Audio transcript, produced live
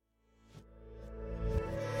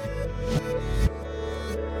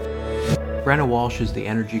Brenna Walsh is the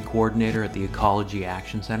energy coordinator at the Ecology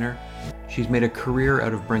Action Center. She's made a career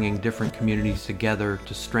out of bringing different communities together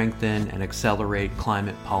to strengthen and accelerate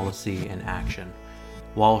climate policy and action.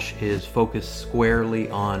 Walsh is focused squarely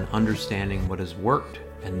on understanding what has worked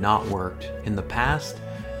and not worked in the past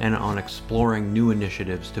and on exploring new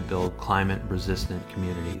initiatives to build climate-resistant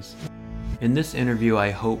communities. In this interview, I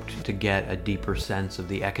hoped to get a deeper sense of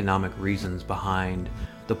the economic reasons behind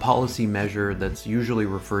the policy measure that's usually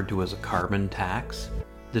referred to as a carbon tax.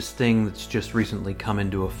 This thing that's just recently come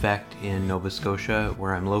into effect in Nova Scotia,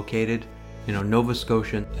 where I'm located. Nova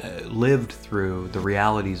Scotia lived through the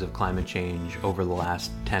realities of climate change over the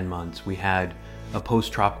last 10 months. We had a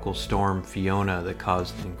post-tropical storm, Fiona, that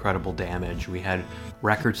caused incredible damage. We had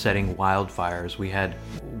record-setting wildfires. We had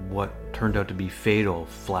what turned out to be fatal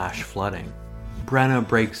flash flooding. Brenna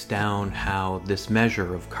breaks down how this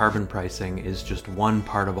measure of carbon pricing is just one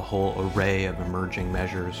part of a whole array of emerging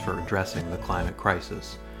measures for addressing the climate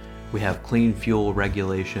crisis. We have clean fuel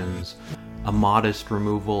regulations, a modest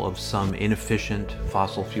removal of some inefficient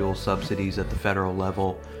fossil fuel subsidies at the federal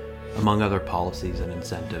level, among other policies and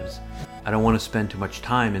incentives. I don't want to spend too much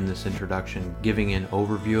time in this introduction giving an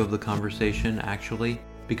overview of the conversation, actually,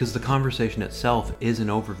 because the conversation itself is an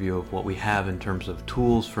overview of what we have in terms of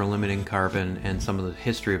tools for limiting carbon and some of the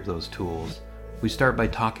history of those tools. We start by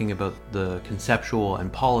talking about the conceptual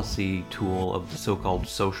and policy tool of the so-called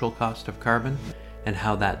social cost of carbon and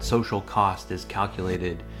how that social cost is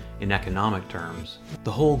calculated in economic terms.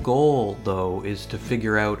 The whole goal, though, is to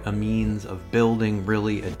figure out a means of building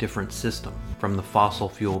really a different system from the fossil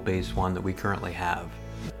fuel-based one that we currently have.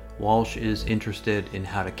 Walsh is interested in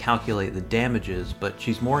how to calculate the damages, but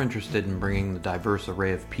she's more interested in bringing the diverse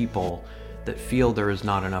array of people that feel there is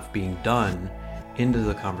not enough being done into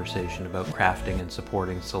the conversation about crafting and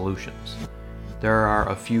supporting solutions. There are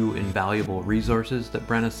a few invaluable resources that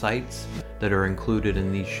Brenna cites that are included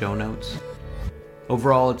in these show notes.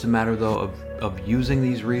 Overall, it's a matter, though, of using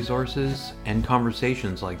these resources and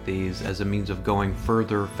conversations like these as a means of going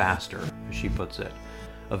further faster, as she puts it,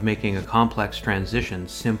 of making a complex transition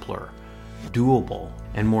simpler, doable,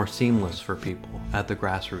 and more seamless for people at the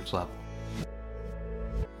grassroots level.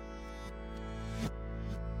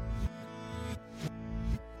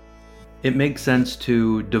 It makes sense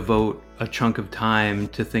to devote a chunk of time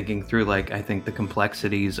to thinking through, I think, the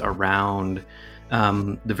complexities around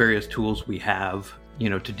the various tools we have, to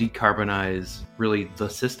decarbonize really the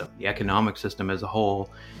system, the economic system as a whole.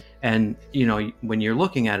 And, when you're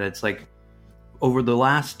looking at it, it's like, over the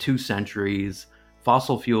last 2 centuries,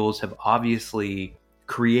 fossil fuels have obviously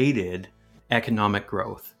created economic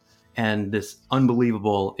growth and this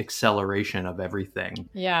unbelievable acceleration of everything.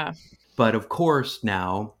 Yeah. But of course,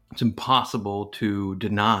 now it's impossible to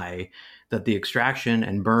deny that the extraction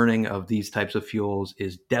and burning of these types of fuels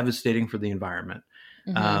is devastating for the environment.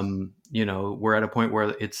 Mm-hmm. We're at a point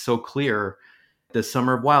where it's so clear. The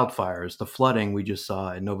summer of wildfires, the flooding we just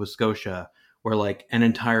saw in Nova Scotia, where an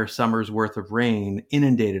entire summer's worth of rain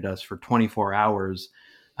inundated us for 24 hours.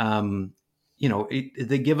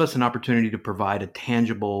 They give us an opportunity to provide a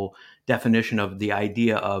tangible definition of the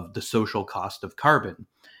idea of the social cost of carbon.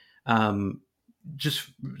 Just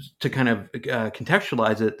to kind of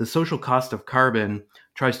contextualize it, the social cost of carbon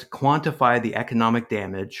tries to quantify the economic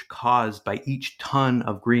damage caused by each ton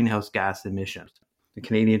of greenhouse gas emissions. The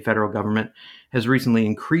Canadian federal government has recently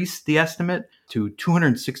increased the estimate to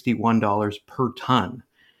 $261 per ton,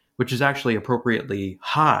 which is actually appropriately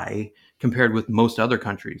high compared with most other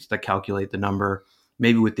countries that calculate the number,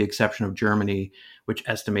 maybe with the exception of Germany, which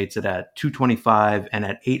estimates it at $225 and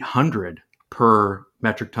at $800 per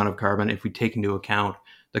metric ton of carbon if we take into account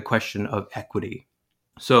the question of equity.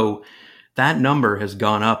 So that number has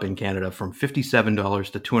gone up in Canada from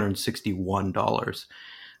 $57 to $261.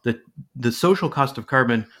 The social cost of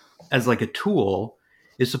carbon as a tool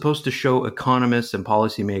is supposed to show economists and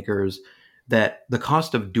policymakers that the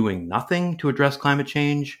cost of doing nothing to address climate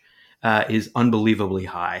change is unbelievably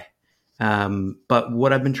high. But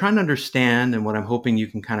what I've been trying to understand and what I'm hoping you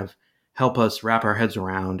can kind of help us wrap our heads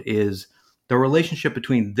around is the relationship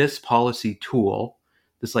between this policy tool,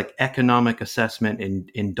 this economic assessment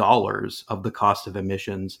in dollars of the cost of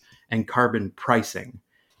emissions, and carbon pricing.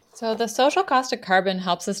 So the social cost of carbon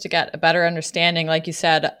helps us to get a better understanding, like you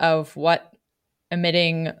said, of what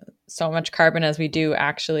emitting so much carbon as we do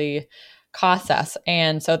actually costs us.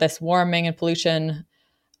 And so this warming and pollution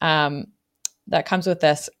that comes with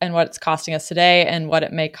this and what it's costing us today and what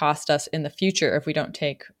it may cost us in the future if we don't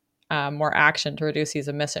take more action to reduce these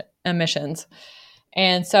emissions.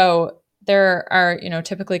 And so there are,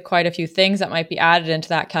 typically quite a few things that might be added into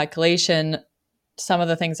that calculation. Some of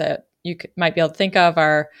the things that you might be able to think of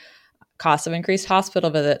are costs of increased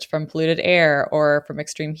hospital visits from polluted air or from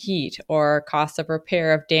extreme heat, or costs of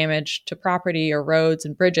repair of damage to property or roads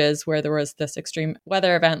and bridges where there was this extreme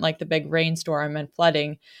weather event like the big rainstorm and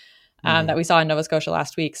flooding that we saw in Nova Scotia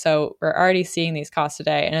last week. So we're already seeing these costs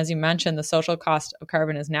today. And as you mentioned, the social cost of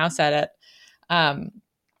carbon is now set at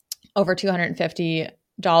over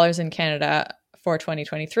 $250 in Canada for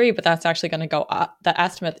 2023, but that's actually going to go up. The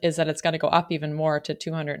estimate is that it's going to go up even more to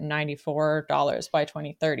 $294 by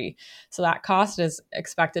 2030. So that cost is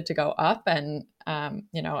expected to go up. And,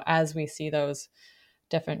 as we see those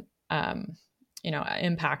different,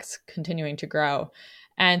 impacts continuing to grow.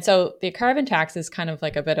 And so the carbon tax is kind of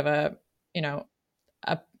like a bit of a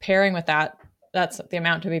pairing with that. That's the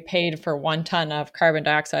amount to be paid for 1 ton of carbon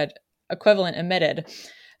dioxide equivalent emitted.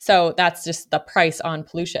 So that's just the price on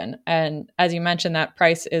pollution. And as you mentioned, that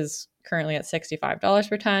price is currently at $65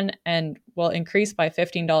 per ton and will increase by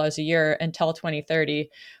 $15 a year until 2030,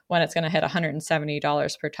 when it's going to hit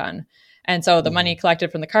 $170 per ton. And so the money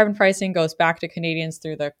collected from the carbon pricing goes back to Canadians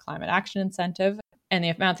through the Climate Action Incentive. And the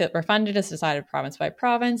amount that were funded is decided province by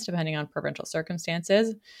province, depending on provincial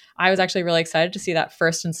circumstances. I was actually really excited to see that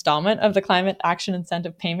first installment of the Climate Action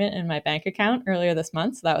Incentive payment in my bank account earlier this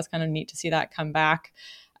month. So that was kind of neat to see that come back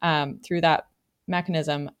through that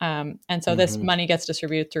mechanism. And so this money gets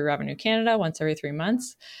distributed through Revenue Canada once every 3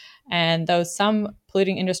 months. And though some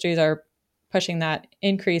polluting industries are pushing that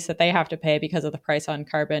increase that they have to pay because of the price on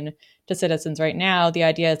carbon to citizens right now, the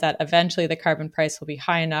idea is that eventually the carbon price will be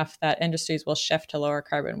high enough that industries will shift to lower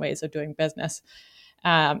carbon ways of doing business.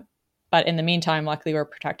 But in the meantime, luckily, we're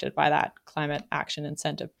protected by that climate action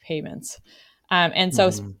incentive payments. And so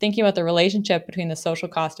thinking about the relationship between the social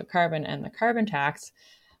cost of carbon and the carbon tax,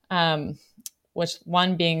 which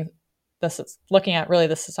one being looking at really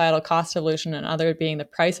the societal cost of pollution and other being the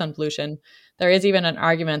price on pollution, there is even an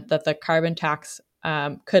argument that the carbon tax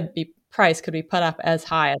could be put up as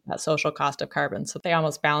high as that social cost of carbon. So they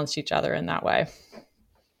almost balance each other in that way.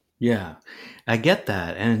 Yeah, I get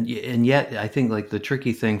that. And yet I think like the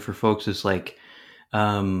tricky thing for folks is like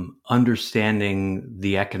understanding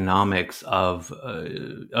the economics of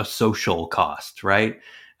a social cost, right?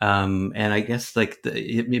 And I guess like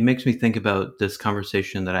it makes me think about this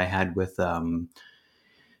conversation that I had with,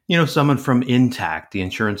 someone from Intact, the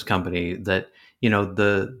insurance company, that,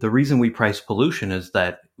 the reason we price pollution is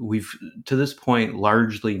that we've to this point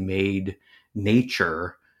largely made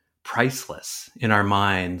nature priceless in our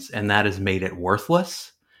minds, and that has made it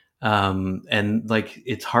worthless. And like,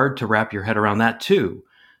 it's hard to wrap your head around that too.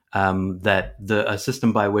 That a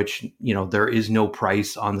system by which, there is no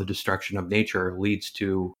price on the destruction of nature leads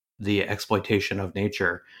to the exploitation of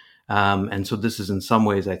nature. And so this is in some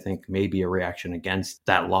ways, I think, maybe a reaction against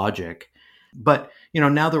that logic. But,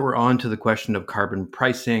 now that we're on to the question of carbon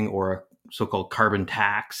pricing or a so-called carbon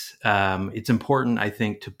tax, it's important, I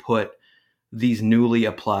think, to put these newly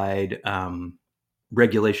applied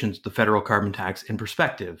regulations, the federal carbon tax, in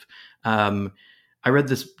perspective. I read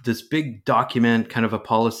this big document, kind of a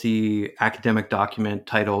policy academic document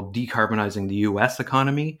titled Decarbonizing the U.S.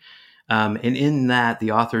 Economy. And in that,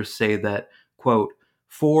 the authors say that, quote,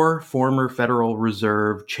 4 former Federal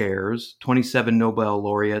Reserve chairs, 27 Nobel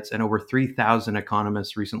laureates, and over 3,000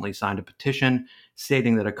 economists recently signed a petition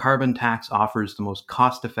stating that a carbon tax offers the most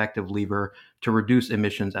cost-effective lever to reduce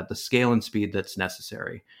emissions at the scale and speed that's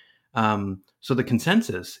necessary. So the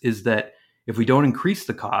consensus is that if we don't increase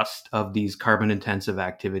the cost of these carbon-intensive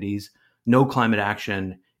activities, no climate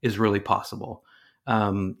action is really possible.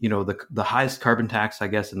 The highest carbon tax, I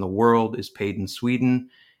guess, in the world is paid in Sweden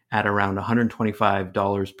at around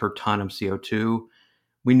 $125 per ton of CO2.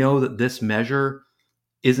 We know that this measure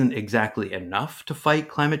isn't exactly enough to fight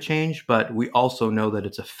climate change, but we also know that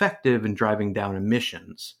it's effective in driving down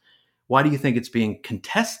emissions. Why do you think it's being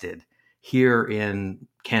contested here in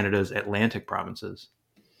Canada's Atlantic provinces?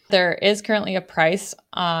 There is currently a price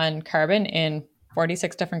on carbon in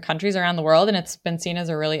 46 different countries around the world, and it's been seen as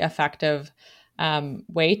a really effective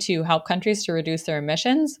way to help countries to reduce their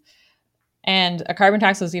emissions. And a carbon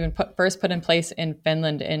tax was even first put in place in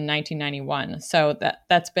Finland in 1991. So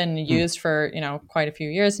that's been used for quite a few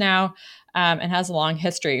years now, and has a long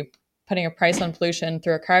history. Putting a price on pollution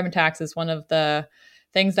through a carbon tax is one of the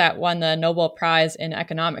things that won the Nobel Prize in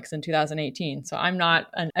economics in 2018. So I'm not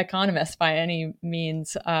an economist by any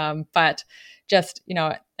means, but just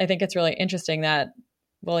I think it's really interesting that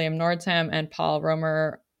William Nordsham and Paul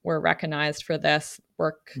Romer were recognized for this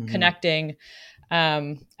work connecting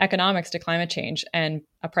economics to climate change, and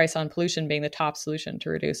a price on pollution being the top solution to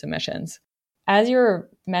reduce emissions. As you were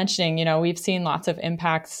mentioning, we've seen lots of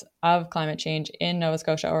impacts of climate change in Nova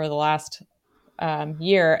Scotia over the last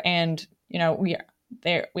year, and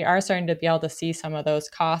we are starting to be able to see some of those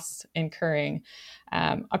costs incurring.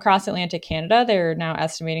 Across Atlantic Canada, they're now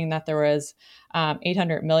estimating that there was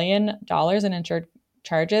 $800 million in insured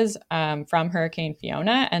charges from Hurricane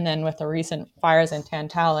Fiona. And then with the recent fires in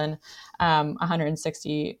Tantallon,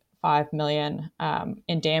 165 million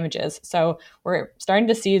in damages. So we're starting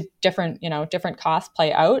to see different costs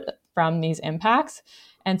play out from these impacts.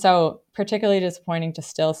 And so particularly disappointing to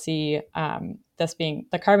still see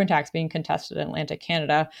the carbon tax being contested in Atlantic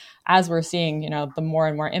Canada, as we're seeing, the more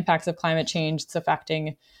and more impacts of climate change. It's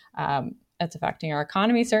affecting our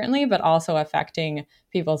economy, certainly, but also affecting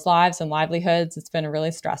people's lives and livelihoods. It's been a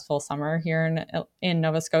really stressful summer here in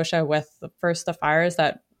Nova Scotia, with the fires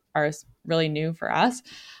that are really new for us,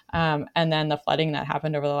 and then the flooding that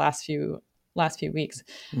happened over the last few weeks.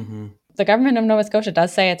 Mm-hmm. The government of Nova Scotia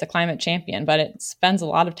does say it's a climate champion, but it spends a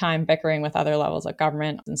lot of time bickering with other levels of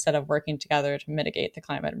government instead of working together to mitigate the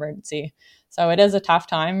climate emergency. So it is a tough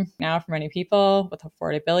time now for many people, with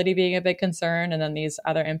affordability being a big concern, and then these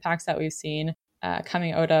other impacts that we've seen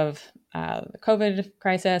coming out of the COVID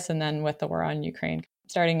crisis, and then with the war on Ukraine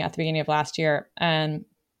starting at the beginning of last year.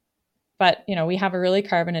 But we have a really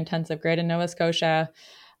carbon intensive grid in Nova Scotia.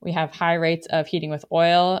 We have high rates of heating with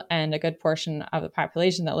oil, and a good portion of the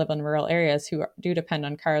population that live in rural areas who do depend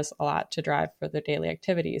on cars a lot to drive for their daily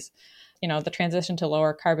activities. The transition to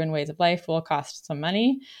lower carbon ways of life will cost some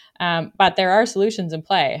money, but there are solutions in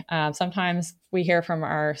play. Sometimes we hear from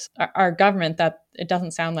our government that it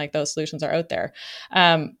doesn't sound like those solutions are out there.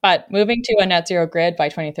 But moving to a net zero grid by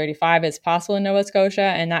 2035 is possible in Nova Scotia,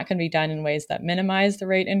 and that can be done in ways that minimize the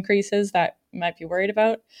rate increases that you might be worried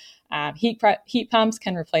about. Heat pumps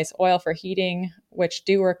can replace oil for heating, which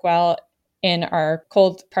do work well in our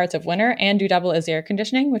cold parts of winter, and do double as air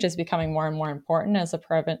conditioning, which is becoming more and more important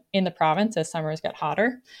in the province as summers get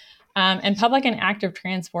hotter. And public and active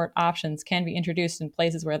transport options can be introduced in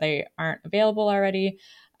places where they aren't available already,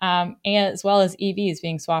 as well as EVs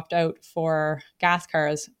being swapped out for gas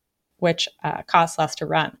cars, which cost less to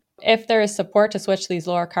run. If there is support to switch to these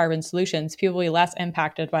lower carbon solutions, people will be less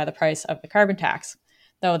impacted by the price of the carbon tax,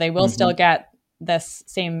 though they will still get this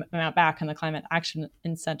same amount back in the climate action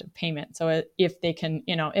incentive payment. So if they can,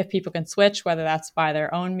 if people can switch, whether that's by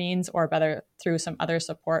their own means or whether through some other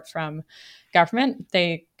support from government,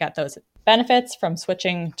 they get those benefits from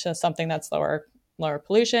switching to something that's lower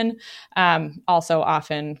pollution. Also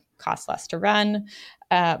often costs less to run,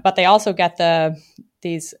 but they also get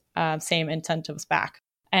these same incentives back.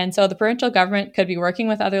 And so the provincial government could be working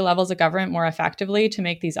with other levels of government more effectively to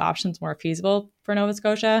make these options more feasible for Nova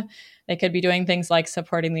Scotia. They could be doing things like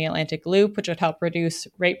supporting the Atlantic Loop, which would help reduce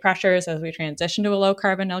rate pressures as we transition to a low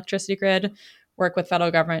carbon electricity grid, work with federal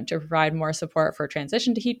government to provide more support for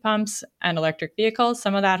transition to heat pumps and electric vehicles.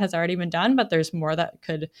 Some of that has already been done, but there's more that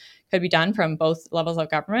could be done from both levels of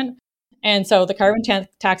government. And so the carbon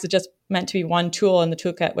tax is just meant to be one tool in the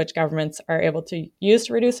toolkit which governments are able to use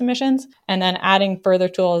to reduce emissions. And then adding further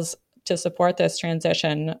tools to support this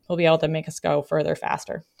transition will be able to make us go further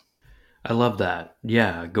faster. I love that.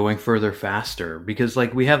 Yeah, going further faster, because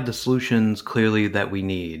we have the solutions clearly that we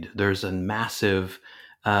need. There's a massive,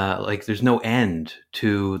 there's no end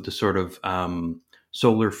to the sort of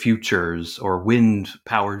solar futures or wind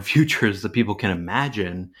powered futures that people can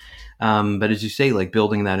imagine. But as you say,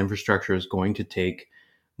 building that infrastructure is going to take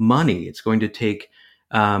money. It's going to take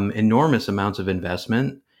enormous amounts of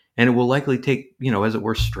investment, and it will likely take, as it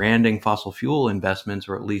were, stranding fossil fuel investments,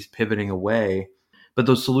 or at least pivoting away. But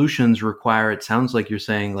those solutions require, it sounds like you're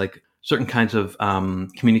saying, certain kinds of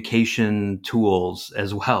communication tools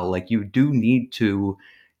as well. You do need to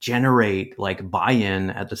generate buy-in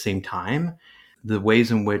at the same time. The ways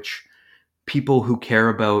in which people who care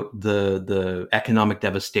about the economic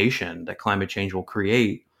devastation that climate change will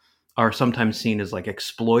create are sometimes seen as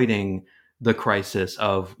exploiting the crisis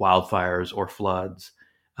of wildfires or floods.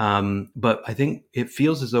 But I think it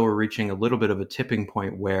feels as though we're reaching a little bit of a tipping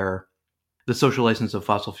point where the social license of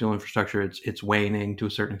fossil fuel infrastructure, it's waning to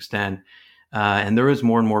a certain extent. And there is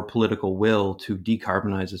more and more political will to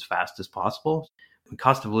decarbonize as fast as possible. The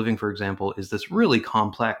cost of living, for example, is this really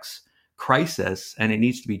complex crisis, and it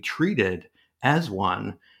needs to be treated as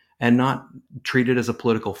one and not treated as a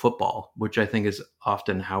political football, which I think is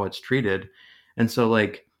often how it's treated. And so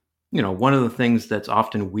one of the things that's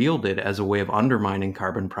often wielded as a way of undermining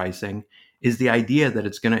carbon pricing is the idea that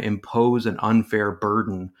it's going to impose an unfair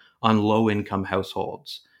burden on low-income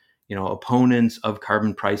households. Opponents of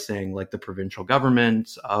carbon pricing, like the provincial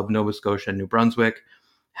governments of Nova Scotia and New Brunswick,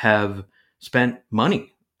 have spent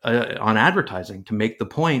money on advertising to make the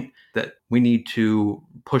point that we need to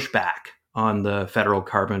push back on the federal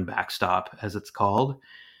carbon backstop, as it's called.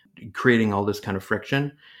 creating all this kind of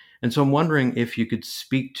friction. And so I'm wondering if you could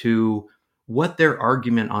speak to what their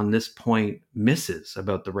argument on this point misses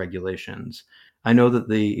about the regulations. I know that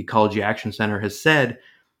the Ecology Action Center has said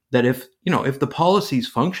that if the policies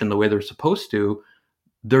function the way they're supposed to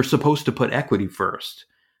put equity first.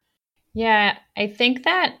 Yeah, I think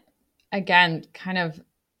that, again, kind of,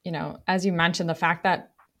 as you mentioned, the fact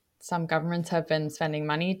that some governments have been spending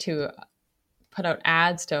money to put out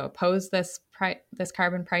ads to oppose this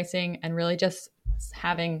carbon pricing, and really just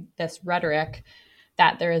having this rhetoric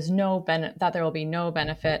that there will be no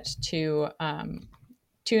benefit to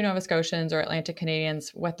Nova Scotians or Atlantic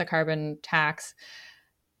Canadians with the carbon tax.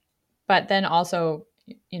 But then also,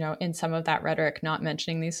 in some of that rhetoric, not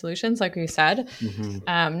mentioning these solutions, like we said,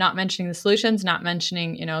 not mentioning the solutions, not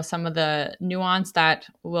mentioning, some of the nuance that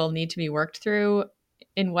will need to be worked through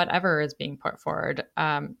in whatever is being put forward,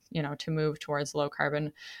 to move towards low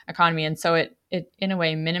carbon economy. And so it in a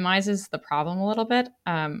way minimizes the problem a little bit,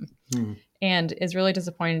 and is really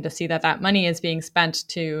disappointing to see that money is being spent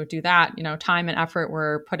to do that. Time and effort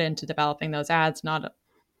were put into developing those ads,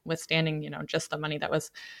 notwithstanding, just the money that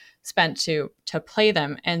was spent to play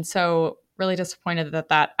them. And so really disappointed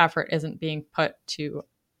that effort isn't being put to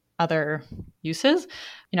other uses.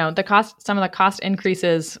 Some of the cost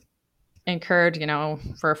increases incurred,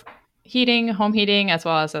 for heating, home heating, as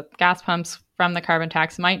well as gas pumps from the carbon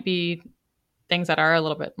tax might be things that are a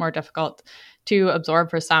little bit more difficult to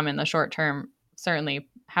absorb for some in the short term, certainly.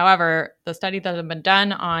 However, the study that have been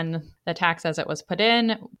done on the tax as it was put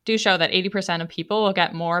in do show that 80% of people will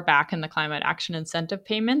get more back in the climate action incentive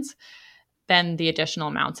payments than the additional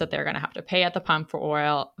amounts that they're going to have to pay at the pump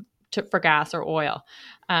for gas or oil.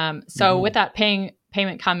 With that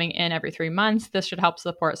payment coming in every 3 months, this should help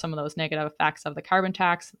support some of those negative effects of the carbon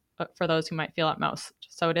tax for those who might feel it most.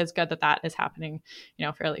 So it is good that is happening,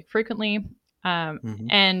 fairly frequently.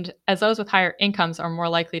 And as those with higher incomes are more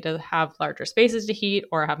likely to have larger spaces to heat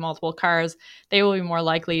or have multiple cars, they will be more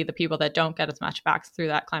likely the people that don't get as much back through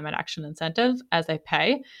that climate action incentive as they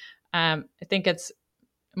pay. I think it's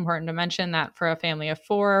important to mention that for a family of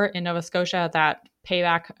 4 in Nova Scotia, that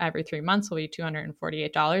payback every 3 months will be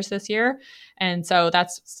 $248 this year. And so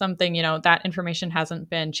that's something, that information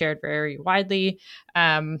hasn't been shared very widely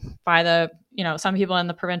by some people in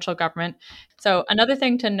the provincial government. So another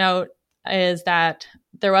thing to note is that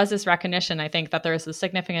there was this recognition, I think, that there is a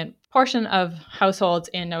significant portion of households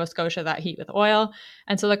in Nova Scotia that heat with oil.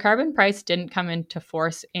 And so the carbon price didn't come into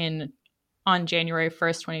force on January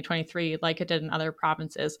 1st, 2023, like it did in other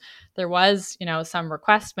provinces. There was, some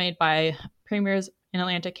requests made by premiers in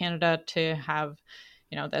Atlantic Canada to have,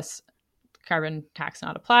 this carbon tax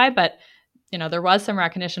not apply. But, there was some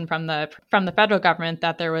recognition from the federal government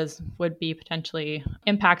that there would be potentially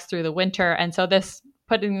impacts through the winter. And so this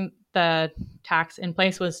putting the tax in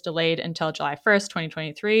place was delayed until July 1st,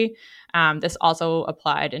 2023. This also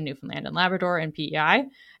applied in Newfoundland and Labrador and PEI.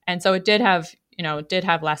 And so it did have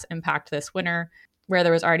less impact this winter, where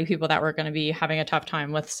there was already people that were going to be having a tough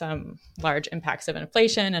time with some large impacts of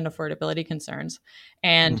inflation and affordability concerns.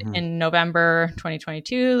 And in November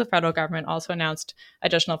 2022, the federal government also announced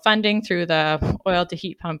additional funding through the Oil to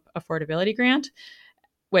Heat Pump Affordability Grant,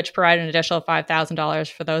 which provided an additional $5,000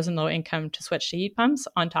 for those in low income to switch to heat pumps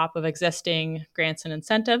on top of existing grants and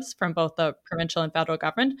incentives from both the provincial and federal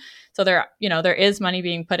government. So there is money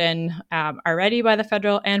being put in already by the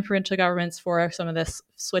federal and provincial governments for some of this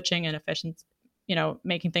switching and efficiency,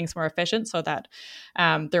 making things more efficient so that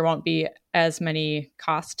there won't be as many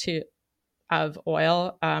costs of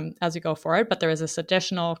oil as we go forward. But there is this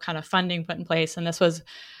additional kind of funding put in place. And this was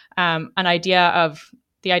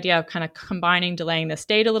the idea of kind of delaying this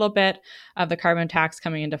date a little bit of the carbon tax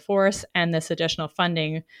coming into force, and this additional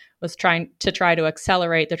funding was try to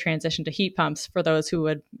accelerate the transition to heat pumps for those who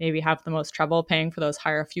would maybe have the most trouble paying for those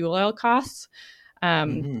higher fuel oil costs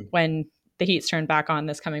when the heat's turned back on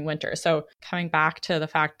this coming winter. So coming back to the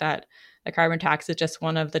fact that the carbon tax is just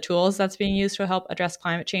one of the tools that's being used to help address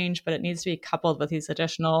climate change, but it needs to be coupled with these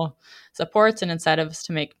additional supports and incentives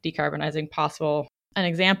to make decarbonizing possible. An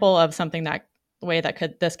example of something that the way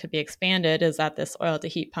that this could be expanded is that this oil to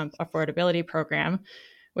heat pump affordability program,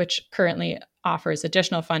 which currently offers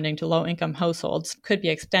additional funding to low-income households, could be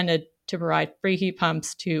extended to provide free heat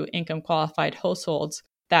pumps to income-qualified households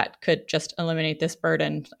that could just eliminate this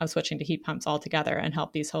burden of switching to heat pumps altogether and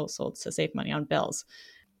help these households to save money on bills.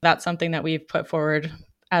 That's something that we've put forward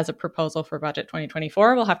as a proposal for budget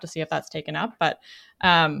 2024. We'll have to see if that's taken up, but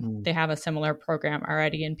they have a similar program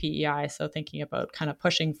already in PEI. So thinking about kind of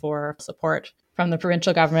pushing for support from the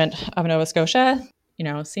provincial government of Nova Scotia,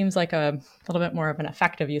 seems like a little bit more of an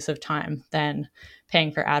effective use of time than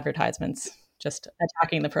paying for advertisements just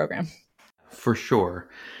attacking the program. For sure.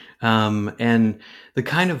 And the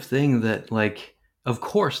kind of thing that, like, of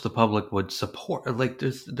course the public would support, like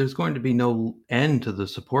there's going to be no end to the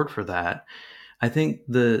support for that. I think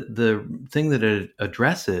the thing that it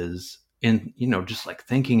addresses in, just like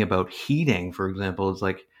thinking about heating, for example, is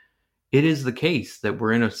like, it is the case that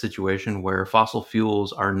we're in a situation where fossil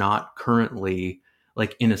fuels are not currently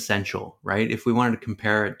like inessential, right? If we wanted to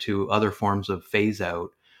compare it to other forms of phase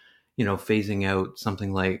out, phasing out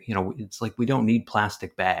something like, it's like we don't need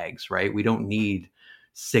plastic bags, right? We don't need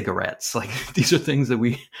cigarettes. Like these are things that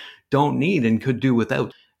we don't need and could do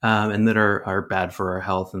without, and that are bad for our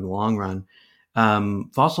health in the long run.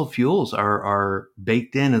 Fossil fuels are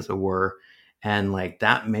baked in, as it were, and like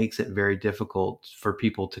that makes it very difficult for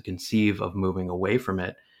people to conceive of moving away from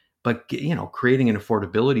it. But creating an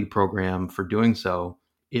affordability program for doing so,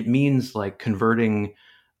 it means like converting,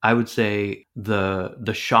 I would say,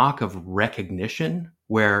 the shock of recognition,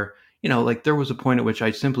 where like there was a point at which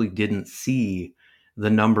I simply didn't see the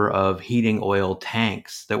number of heating oil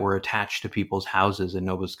tanks that were attached to people's houses in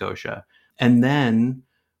Nova Scotia. And then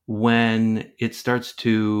when it starts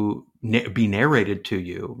to be narrated to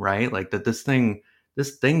you, right? Like that this thing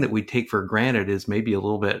that we take for granted is maybe a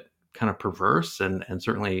little bit kind of perverse and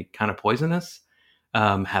certainly kind of poisonous.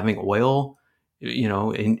 Having oil,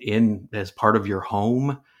 in as part of your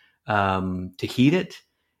home, to heat it,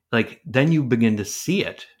 like then you begin to see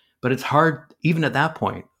it. But it's hard, even at that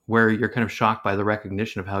point, where you're kind of shocked by the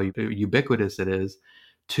recognition of how ubiquitous it is,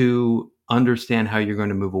 to understand how you're going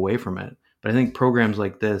to move away from it. But I think programs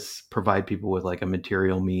like this provide people with like a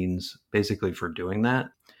material means basically for doing that.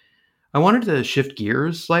 I wanted to shift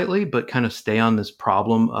gears slightly, but kind of stay on this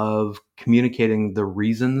problem of communicating the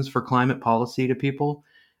reasons for climate policy to people,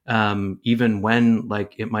 even when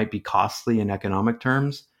like it might be costly in economic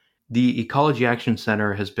terms. The Ecology Action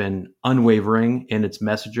Center has been unwavering in its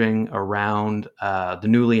messaging around the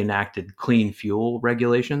newly enacted clean fuel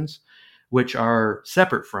regulations, which are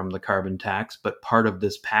separate from the carbon tax, but part of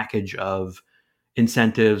this package of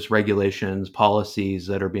incentives, regulations, policies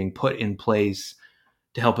that are being put in place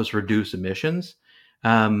to help us reduce emissions.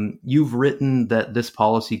 You've written that this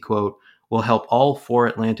policy, quote, will help all 4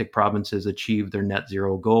 Atlantic provinces achieve their net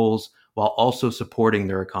zero goals while also supporting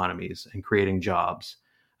their economies and creating jobs.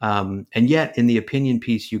 And yet, in the opinion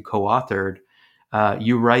piece you co-authored,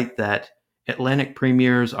 you write that Atlantic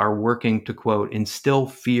premiers are working to, quote, instill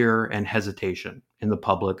fear and hesitation in the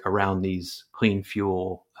public around these clean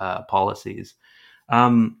fuel policies.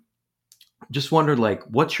 Just wondered, like,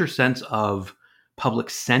 what's your sense of public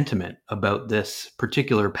sentiment about this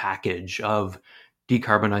particular package of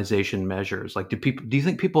decarbonization measures? Like, do you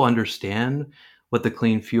think people understand what the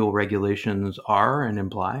clean fuel regulations are and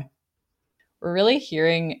imply? We're really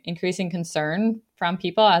hearing increasing concern from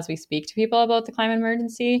people as we speak to people about the climate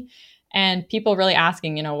emergency, and people really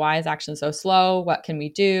asking, why is action so slow? What can we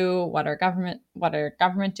do? What are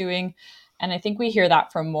government doing? And I think we hear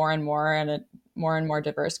that from more and more and a more and more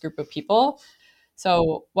diverse group of people.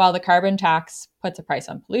 So while the carbon tax puts a price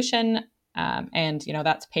on pollution, and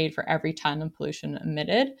that's paid for every ton of pollution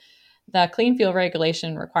emitted, the clean fuel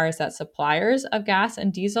regulation requires that suppliers of gas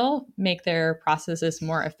and diesel make their processes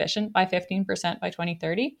more efficient by 15% by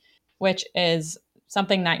 2030, which is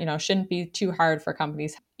something that shouldn't be too hard for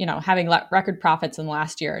companies. Having record profits in the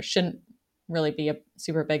last year shouldn't really be a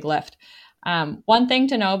super big lift. One thing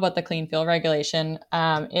to know about the clean fuel regulation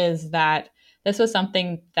is that this was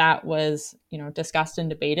something that was discussed and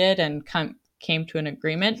debated and came to an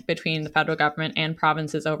agreement between the federal government and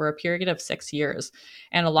provinces over a period of 6 years.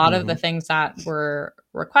 And a lot of the things that were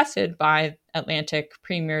requested by Atlantic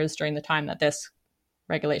premiers during the time that this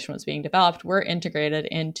regulation was being developed were integrated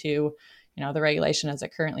into the regulation as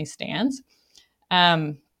it currently stands.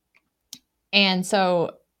 And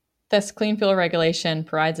so this clean fuel regulation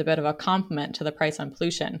provides a bit of a complement to the price on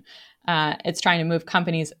pollution. It's trying to move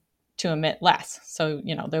companies to emit less. So,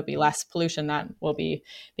 there'll be less pollution that will be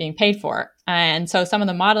being paid for. And so some of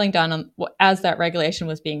the modeling done as that regulation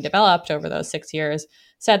was being developed over those 6 years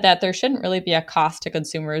said that there shouldn't really be a cost to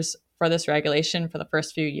consumers for this regulation for the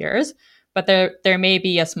first few years, but there may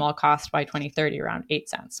be a small cost by 2030, around 8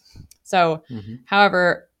 cents. So,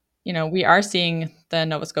 however, we are seeing the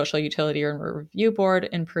Nova Scotia Utility Review Board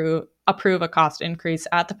approve a cost increase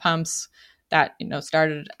at the pumps that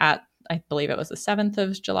started at, I believe it was the 7th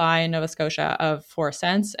of July in Nova Scotia, of 4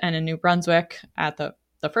 cents, and in New Brunswick at the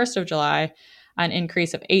 1st of July, an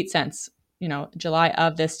increase of 8 cents, July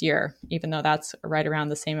of this year, even though that's right around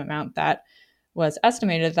the same amount that was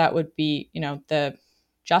estimated that would be, the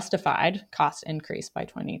justified cost increase by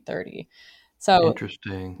 2030. So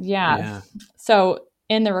Interesting. yeah. So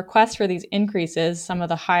in the request for these increases, some of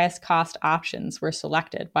the highest cost options were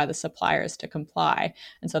selected by the suppliers to comply.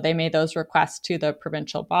 And so they made those requests to the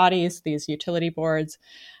provincial bodies, these utility boards.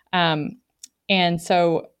 And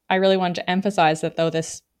so I really wanted to emphasize that though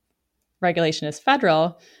this regulation is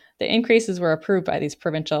federal, the increases were approved by these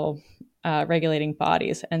provincial regulating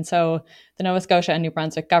bodies. And so the Nova Scotia and New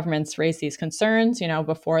Brunswick governments raised these concerns,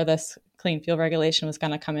 before this clean fuel regulation was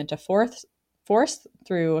going to come into force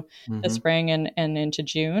through the spring and into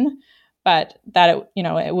June, but that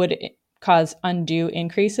it would cause undue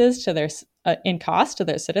increases to their in cost to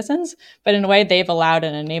their citizens. But in a way, they've allowed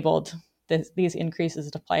and enabled these increases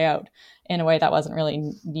to play out in a way that wasn't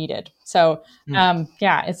really needed. So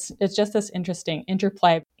it's just this interesting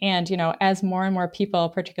interplay. And, as more and more people,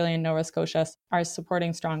 particularly in Nova Scotia, are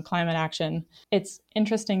supporting strong climate action, it's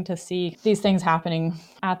interesting to see these things happening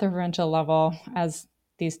at the provincial level as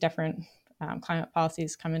these different climate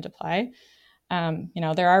policies come into play.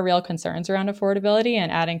 There are real concerns around affordability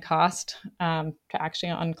and adding cost to action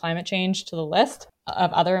on climate change to the list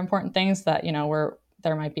of other important things that,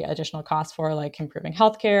 there might be additional costs for, like improving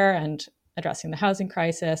healthcare and addressing the housing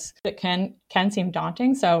crisis. It can seem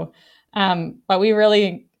daunting. So, but we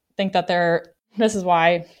really think that this is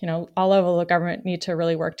why, all levels of government need to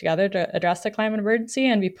really work together to address the climate emergency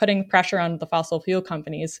and be putting pressure on the fossil fuel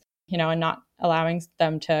companies, and not allowing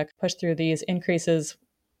them to push through these increases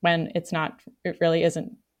when it really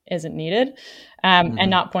isn't needed, and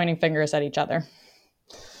not pointing fingers at each other.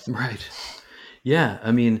 Right. Yeah.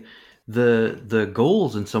 I mean, the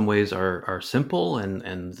goals in some ways are simple,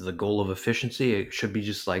 and the goal of efficiency, it should be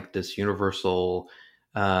just like this universal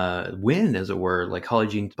win, as it were. Like Holly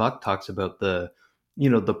Jean Buck talks about the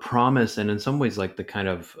promise, and in some ways like the kind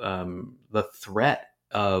of the threat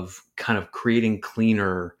of kind of creating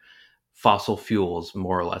cleaner fossil fuels,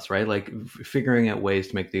 more or less, right? Like figuring out ways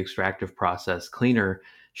to make the extractive process cleaner,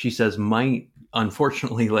 she says, might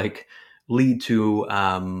unfortunately lead to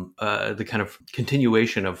the kind of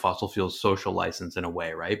continuation of fossil fuels social license in a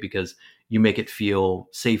way, right? Because you make it feel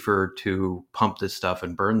safer to pump this stuff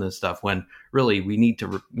and burn this stuff when really we need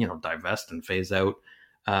to, divest and phase out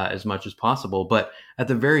as much as possible. But at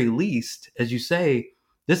the very least, as you say,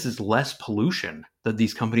 this is less pollution that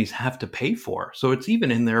these companies have to pay for. So it's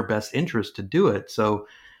even in their best interest to do it. So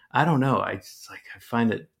I don't know. I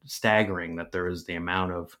find it staggering that there is the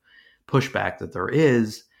amount of pushback that there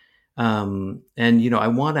is. And, I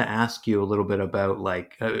want to ask you a little bit about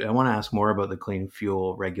I want to ask more about the clean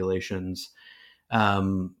fuel regulations.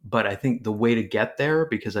 But I think the way to get there,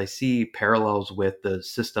 because I see parallels with the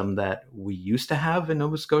system that we used to have in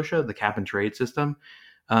Nova Scotia, the cap and trade system.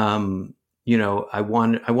 I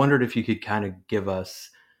wondered if you could kind of give us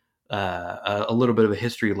a little bit of a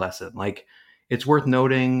history lesson. Like, it's worth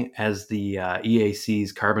noting, as the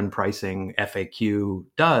EAC's carbon pricing FAQ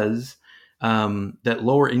does, that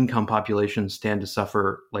lower income populations stand to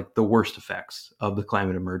suffer like the worst effects of the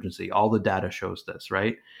climate emergency. All the data shows this,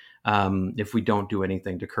 right? If we don't do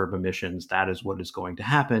anything to curb emissions, that is what is going to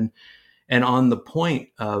happen. And on the point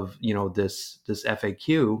of, this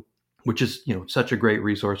FAQ, which is, such a great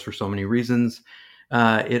resource for so many reasons,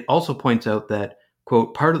 it also points out that,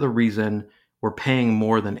 quote, part of the reason we're paying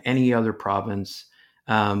more than any other province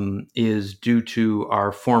is due to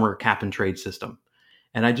our former cap and trade system.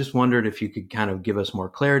 And I just wondered if you could kind of give us more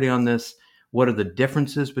clarity on this. What are the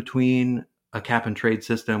differences between a cap and trade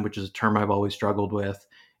system, which is a term I've always struggled with,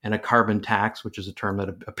 and a carbon tax, which is a term that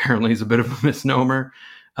apparently is a bit of a misnomer?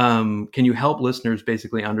 Can you help listeners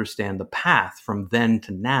basically understand the path from then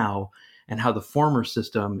to now and how the former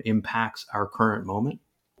system impacts our current moment?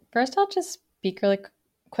 First, I'll just speak really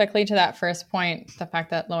quickly to that first point, the fact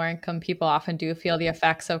that lower income people often do feel the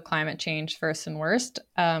effects of climate change first and worst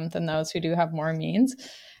than those who do have more means.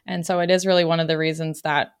 And so it is really one of the reasons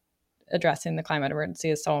that addressing the climate emergency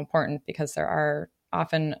is so important, because there are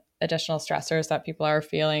often additional stressors that people are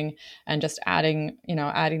feeling, and just adding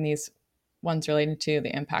these ones related to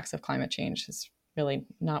the impacts of climate change is really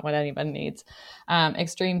not what anyone needs.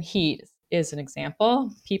 Extreme heat is an example.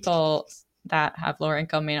 People that have lower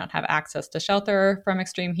income may not have access to shelter from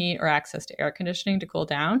extreme heat or access to air conditioning to cool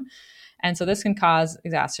down. And so this can cause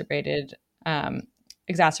exacerbation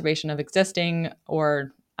of existing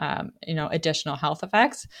or, additional health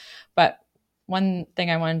effects. But one thing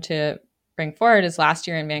I wanted to bring forward is last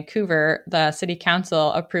year in Vancouver, the city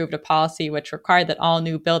council approved a policy which required that all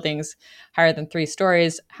new buildings higher than 3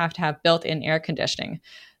 stories have to have built-in air conditioning.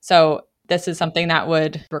 So this is something that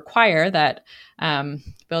would require that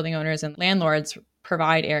building owners and landlords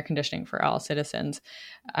provide air conditioning for all citizens,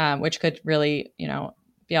 which could really,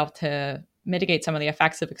 be able to mitigate some of the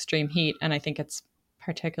effects of extreme heat. And I think it's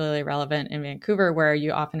particularly relevant in Vancouver, where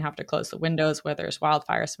you often have to close the windows where there's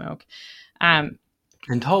wildfire smoke. And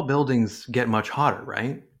tall buildings get much hotter,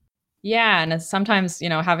 right? Yeah, and sometimes,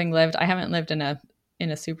 having lived, I haven't lived in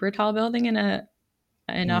a super tall building in a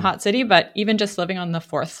hot city, but even just living on the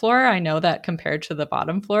fourth floor, I know that compared to the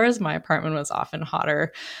bottom floors, my apartment was often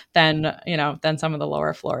hotter than some of the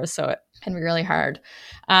lower floors. So it can be really hard.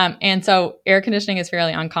 And so air conditioning is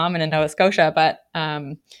fairly uncommon in Nova Scotia, but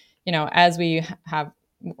as we have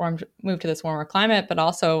moved to this warmer climate, but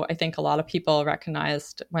also I think a lot of people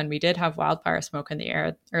recognized when we did have wildfire smoke in the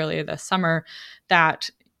air earlier this summer that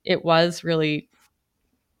it was really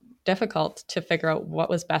difficult to figure out what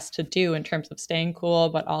was best to do in terms of staying cool,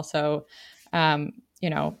 but also,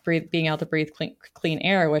 being able to breathe clean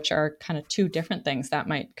air, which are kind of two different things that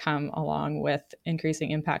might come along with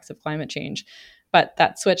increasing impacts of climate change. But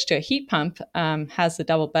that switch to a heat pump has the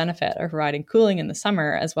double benefit of providing cooling in the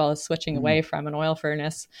summer, as well as switching away from an oil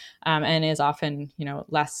furnace, and is often,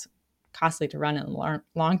 less costly to run in the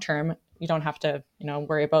long term. You don't have to,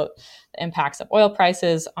 worry about the impacts of oil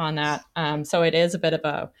prices on that. So it is a bit of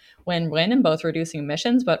a win-win in both reducing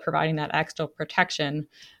emissions, but providing that extra protection,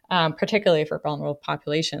 particularly for vulnerable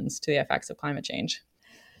populations to the effects of climate change.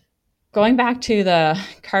 Going back to the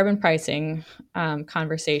carbon pricing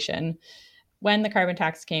conversation, when the carbon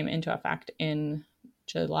tax came into effect in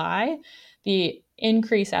July, the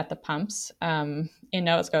increase at the pumps in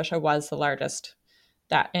Nova Scotia was the largest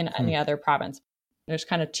that in any other province. There's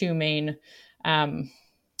kind of two main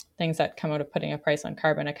things that come out of putting a price on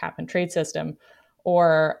carbon: a cap and trade system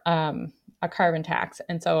or a carbon tax.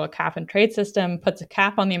 And so a cap and trade system puts a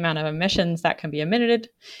cap on the amount of emissions that can be emitted,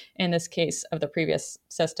 in this case of the previous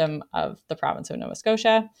system of the province of Nova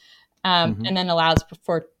Scotia, and then allows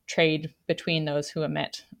for trade between those who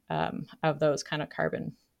emit of those kind of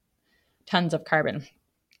tons of carbon.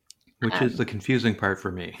 Which is the confusing part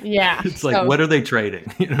for me. Yeah. It's like, what are they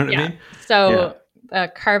trading? You know what I mean? So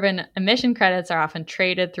carbon emission credits are often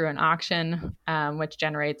traded through an auction, which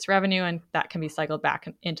generates revenue, and that can be cycled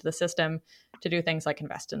back into the system to do things like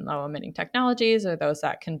invest in low emitting technologies or those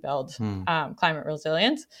that can build climate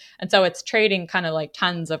resilience. And so it's trading kind of like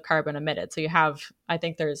tons of carbon emitted. So you have, I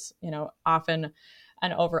think there's, often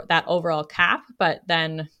that overall cap, but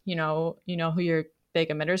then, who your big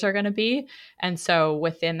emitters are going to be. And so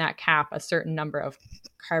within that cap, a certain number of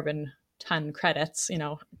carbon ton credits,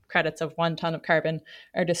 credits of 1 ton of carbon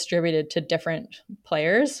are distributed to different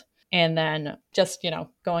players. And then just,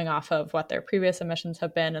 going off of what their previous emissions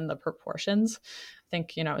have been and the proportions, I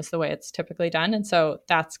think, is the way it's typically done. And so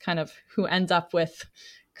that's kind of who ends up with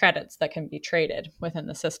credits that can be traded within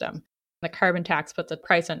the system. The carbon tax puts a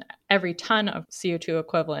price on every ton of CO2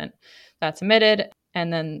 equivalent that's emitted.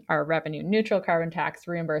 And then our revenue neutral carbon tax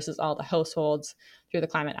reimburses all the households through the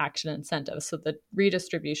climate action incentives. So the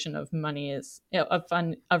redistribution of money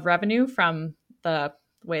of revenue from the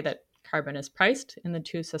way that carbon is priced in the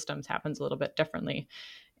two systems happens a little bit differently.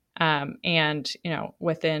 And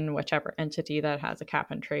within whichever entity that has a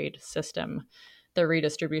cap and trade system, the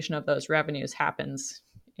redistribution of those revenues happens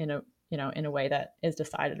in a way that is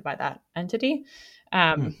decided by that entity.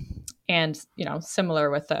 And similar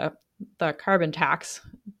with the carbon tax,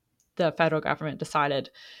 the federal government decided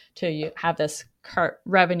to have this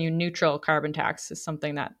revenue neutral carbon tax, is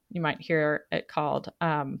something that you might hear it called.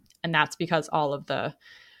 And that's because all of the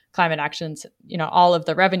climate actions, all of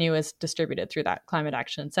the revenue is distributed through that climate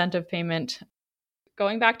action incentive payment.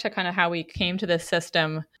 Going back to kind of how we came to this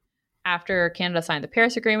system, after Canada signed the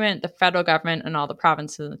Paris Agreement, the federal government and all the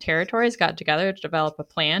provinces and territories got together to develop a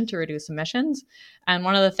plan to reduce emissions. And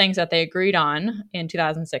one of the things that they agreed on in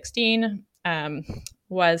 2016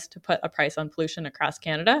 was to put a price on pollution across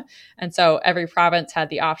Canada. And so every province had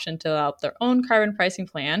the option to develop their own carbon pricing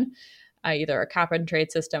plan, either a cap and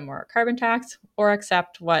trade system or a carbon tax, or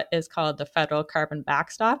accept what is called the federal carbon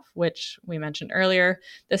backstop, which we mentioned earlier.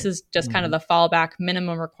 This is just kind of the fallback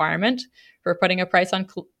minimum requirement for putting a price on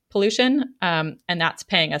pollution, and that's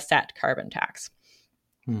paying a set carbon tax.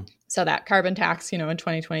 So that carbon tax, in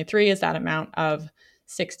 2023 is that amount of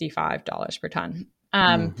 $65 per ton.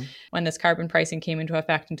 When this carbon pricing came into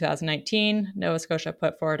effect in 2019, Nova Scotia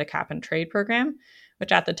put forward a cap and trade program,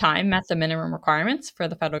 which at the time met the minimum requirements for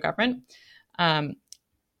the federal government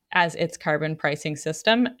as its carbon pricing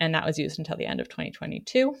system, and that was used until the end of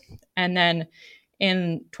 2022. And then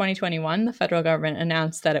in 2021, the federal government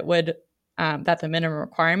announced that it would that the minimum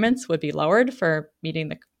requirements would be lowered for meeting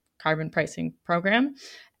the carbon pricing program,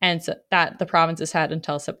 and so that the provinces had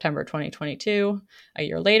until September 2022, a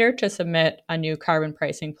year later, to submit a new carbon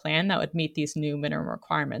pricing plan that would meet these new minimum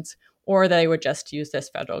requirements, or they would just use this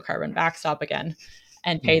federal carbon backstop again.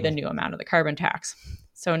 and pay the new amount of the carbon tax.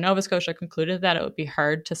 So Nova Scotia concluded that it would be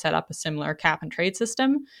hard to set up a similar cap and trade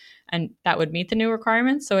system and that would meet the new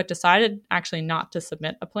requirements. So it decided actually not to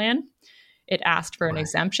submit a plan. It asked for an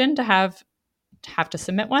exemption to have to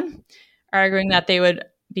submit one, arguing that they would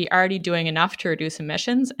be already doing enough to reduce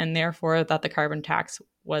emissions and therefore that the carbon tax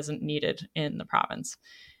wasn't needed in the province.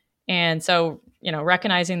 And so,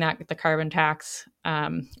 recognizing that the carbon tax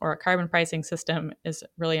or a carbon pricing system is a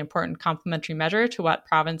really important complementary measure to what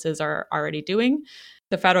provinces are already doing,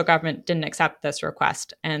 the federal government didn't accept this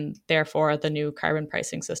request. And therefore, the new carbon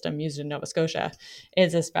pricing system used in Nova Scotia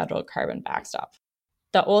is this federal carbon backstop.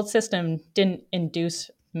 The old system didn't induce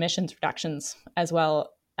emissions reductions as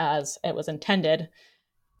well as it was intended.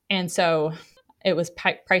 And so it was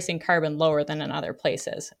pricing carbon lower than in other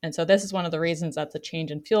places. And so this is one of the reasons that the change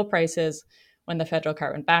in fuel prices when the federal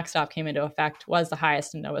carbon backstop came into effect was the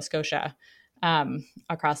highest in Nova Scotia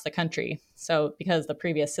across the country. So because the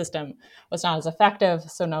previous system was not as effective,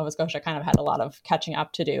 so Nova Scotia kind of had a lot of catching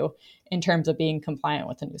up to do in terms of being compliant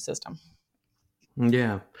with the new system.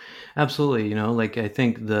 Yeah, absolutely. I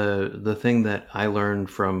think the thing that I learned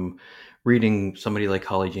from reading somebody like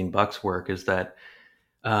Holly Jean Buck's work is that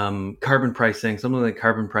carbon pricing, something like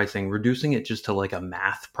carbon pricing, reducing it just to like a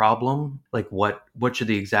math problem, like what should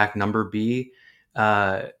the exact number be,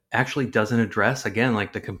 actually doesn't address, again,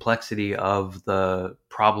 like the complexity of the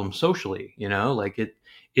problem socially, like it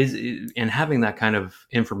is, and having that kind of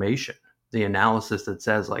information, the analysis that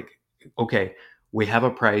says like, okay, we have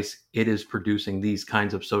a price, it is producing these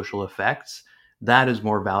kinds of social effects, that is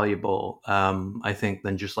more valuable, I think,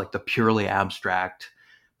 than just like the purely abstract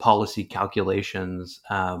policy calculations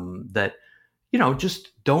that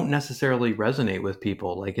just don't necessarily resonate with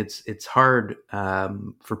people. Like it's hard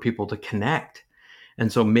for people to connect,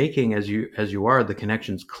 and so making, as you are, the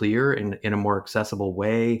connections clear in a more accessible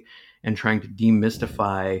way, and trying to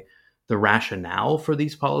demystify the rationale for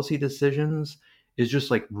these policy decisions is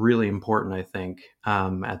just like really important, I think,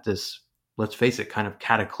 at this, let's face it, kind of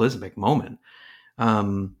cataclysmic moment.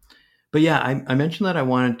 But yeah, I mentioned that I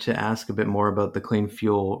wanted to ask a bit more about the clean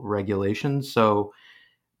fuel regulations. So,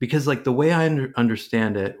 because like the way I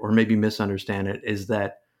understand it, or maybe misunderstand it, is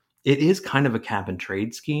that it is kind of a cap and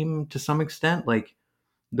trade scheme to some extent. Like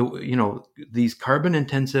these carbon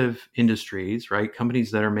intensive industries, right?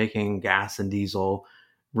 Companies that are making gas and diesel,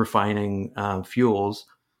 refining fuels,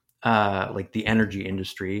 like the energy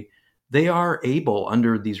industry, they are able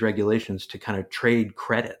under these regulations to kind of trade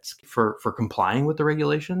credits for complying with the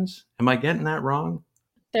regulations. Am I getting that wrong?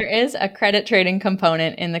 There is a credit trading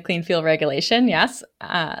component in the clean fuel regulation, yes.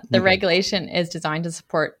 The regulation is designed to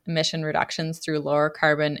support emission reductions through lower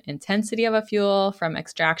carbon intensity of a fuel from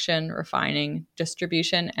extraction, refining,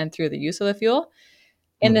 distribution, and through the use of the fuel.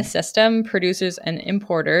 In the system, producers and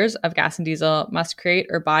importers of gas and diesel must create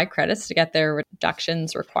or buy credits to get their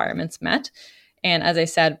reductions requirements met. And as I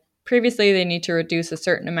said previously, they need to reduce a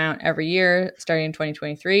certain amount every year starting in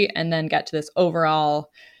 2023 and then get to this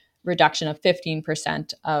overall reduction of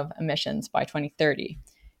 15% of emissions by 2030.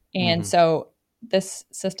 And so this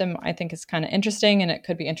system, I think, is kind of interesting, and it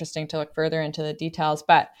could be interesting to look further into the details,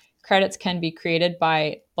 but credits can be created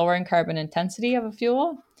by lowering carbon intensity of a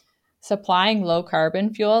fuel, supplying low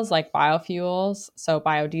carbon fuels like biofuels, so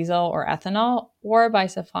biodiesel or ethanol, or by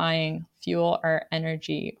supplying fuel or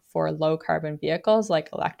energy for low carbon vehicles like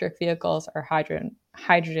electric vehicles or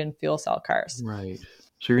hydrogen fuel cell cars. Right.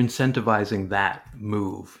 So you're incentivizing that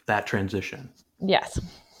move, that transition. Yes.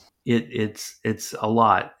 It's a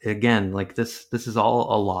lot. Again, like this is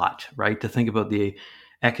all a lot, right? To think about the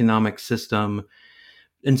economic system.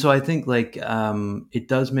 And so I think like it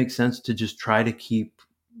does make sense to just try to keep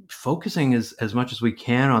focusing as much as we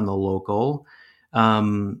can on the local,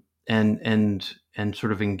 and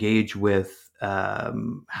sort of engage with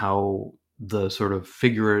how the sort of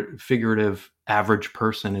figurative average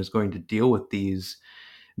person is going to deal with these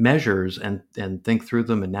measures and think through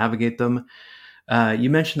them and navigate them. You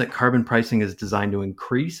mentioned that carbon pricing is designed to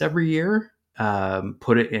increase every year,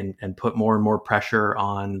 put it in and put more and more pressure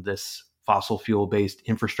on this fossil fuel based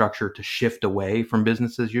infrastructure to shift away from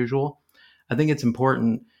business as usual. I think it's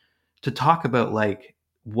important to talk about like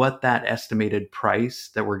what that estimated price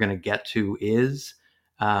that we're going to get to is.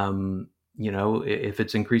 If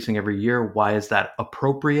it's increasing every year, why is that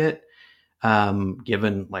appropriate?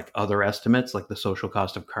 Given like other estimates, like the social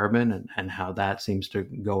cost of carbon and how that seems to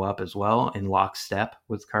go up as well in lockstep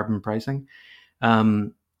with carbon pricing.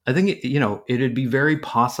 I think, it'd be very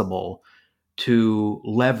possible to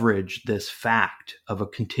leverage this fact of a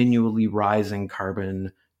continually rising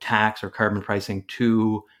carbon tax or carbon pricing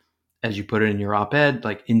to, as you put it in your op-ed,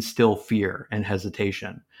 like instill fear and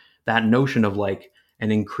hesitation. That notion of like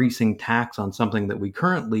and increasing tax on something that we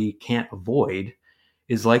currently can't avoid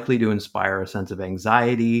is likely to inspire a sense of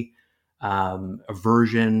anxiety,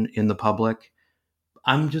 aversion in the public.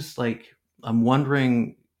 I'm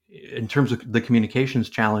wondering, in terms of the communications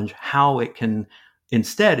challenge, how it can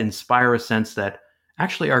instead inspire a sense that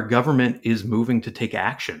actually our government is moving to take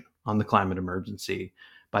action on the climate emergency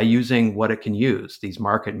by using what it can use, these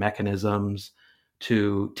market mechanisms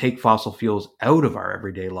to take fossil fuels out of our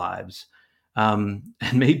everyday lives, and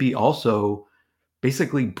maybe also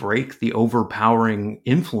basically break the overpowering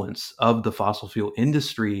influence of the fossil fuel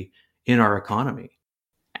industry in our economy.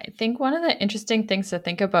 I think one of the interesting things to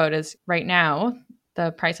think about is right now,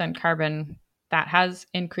 the price on carbon that has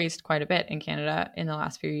increased quite a bit in Canada in the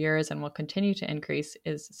last few years and will continue to increase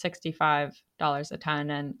is $65 a ton.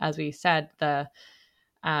 And as we said, the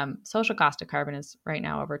social cost of carbon is right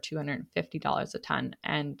now over $250 a ton.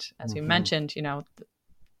 And as we mentioned,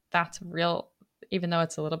 that's real, even though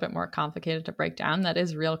it's a little bit more complicated to break down, that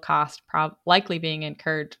is real cost likely being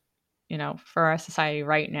incurred, for our society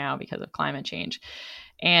right now because of climate change.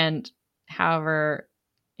 And however,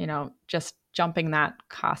 just jumping that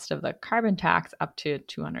cost of the carbon tax up to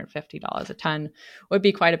 $250 a ton would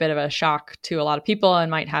be quite a bit of a shock to a lot of people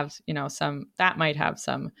and might have,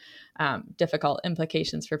 some difficult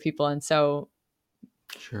implications for people. And so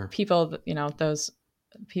people, those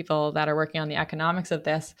people that are working on the economics of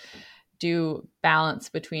this do balance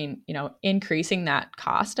between, increasing that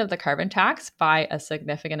cost of the carbon tax by a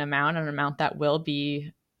significant amount, an amount that will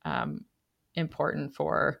be important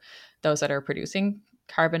for those that are producing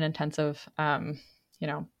carbon intensive,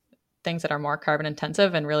 things that are more carbon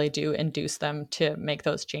intensive and really do induce them to make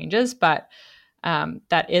those changes. But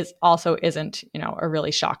that isn't, a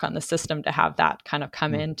really shock on the system to have that kind of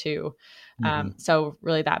come into. So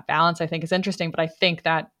really that balance I think is interesting, but I think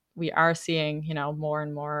that we are seeing, more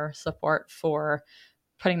and more support for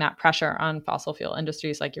putting that pressure on fossil fuel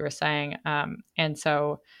industries, like you were saying. And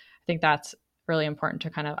so I think that's really important to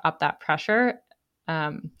kind of up that pressure.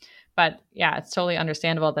 But yeah, it's totally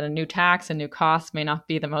understandable that a new tax and new costs may not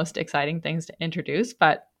be the most exciting things to introduce,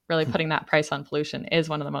 but really putting that price on pollution is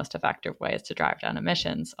one of the most effective ways to drive down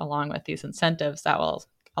emissions, along with these incentives that will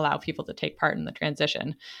allow people to take part in the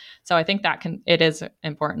transition. So I think it is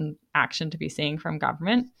important action to be seeing from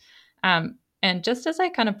government. And just as I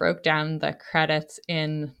kind of broke down the credits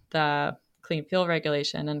in the clean fuel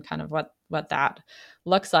regulation and kind of what that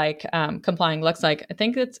looks like, complying looks like, I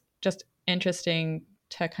think it's just interesting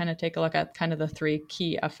to kind of take a look at kind of the three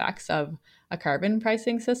key effects of a carbon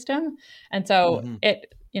pricing system. And so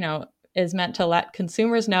it, is meant to let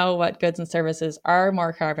consumers know what goods and services are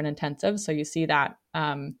more carbon intensive. So you see that,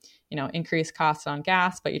 increased costs on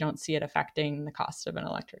gas, but you don't see it affecting the cost of an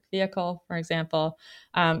electric vehicle, for example.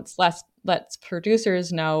 It's lets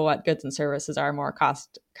producers know what goods and services are more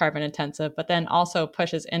carbon intensive, but then also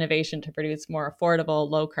pushes innovation to produce more affordable,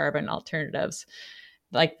 low carbon alternatives.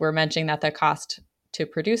 Like we're mentioning that the cost to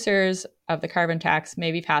producers of the carbon tax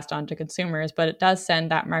may be passed on to consumers, but it does send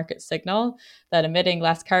that market signal that emitting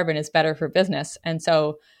less carbon is better for business. And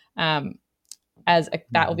so that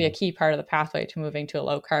will be a key part of the pathway to moving to a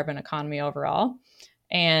low carbon economy overall.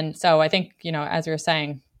 And so I think, as you were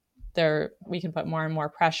saying, we can put more and more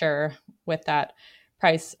pressure with that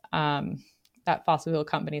price that fossil fuel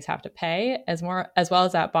companies have to pay, as well as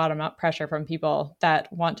that bottom up pressure from people that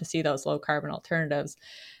want to see those low carbon alternatives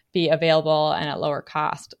be available and at lower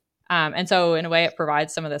cost. And so in a way, it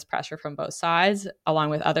provides some of this pressure from both sides, along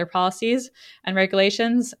with other policies and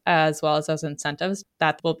regulations, as well as those incentives.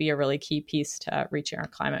 That will be a really key piece to reaching our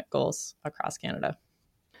climate goals across Canada.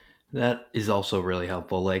 That is also really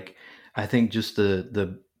helpful. Like, I think just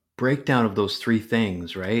the breakdown of those three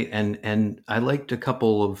things, right? And I liked a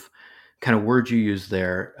couple of kind of words you used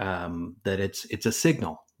there, that it's a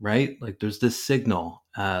signal, right? Like there's this signal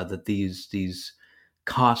that these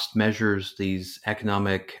cost measures, these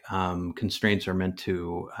economic constraints are meant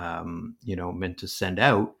to send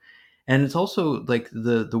out. And it's also like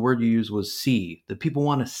the word you used was see, that people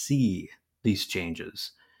want to see these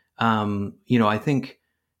changes. I think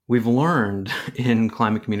we've learned in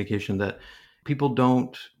climate communication that people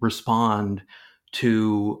don't respond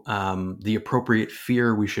to the appropriate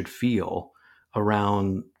fear we should feel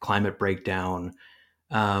around climate breakdown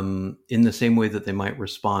in the same way that they might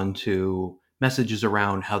respond to messages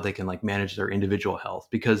around how they can like manage their individual health,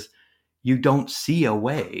 because you don't see a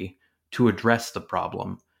way to address the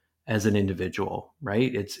problem as an individual,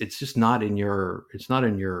 right? It's just not in your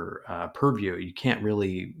purview. You can't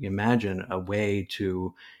really imagine a way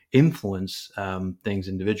to influence things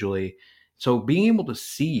individually. So being able to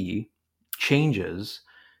see changes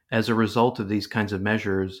as a result of these kinds of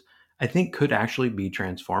measures, I think could actually be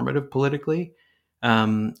transformative politically.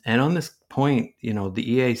 And on this point, the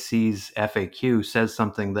EAC's FAQ says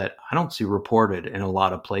something that I don't see reported in a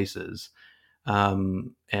lot of places.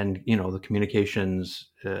 And the communications,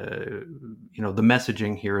 the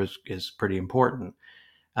messaging here is pretty important.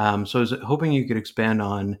 So I was hoping you could expand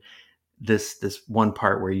on this one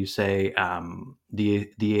part where you say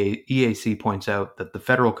the EAC points out that the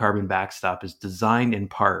federal carbon backstop is designed in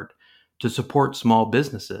part to support small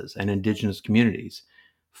businesses and indigenous communities.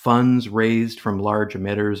 Funds raised from large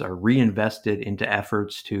emitters are reinvested into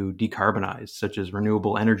efforts to decarbonize, such as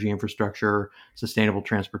renewable energy infrastructure, sustainable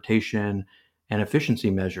transportation, and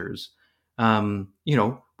efficiency measures. We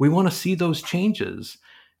want to see those changes,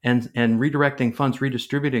 and redirecting funds,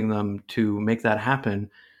 redistributing them to make that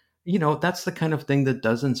happen. That's the kind of thing that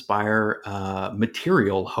does inspire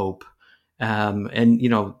material hope. And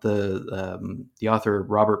the author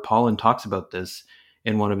Robert Pollin talks about this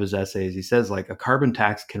in one of his essays. He says, like, a carbon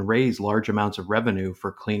tax can raise large amounts of revenue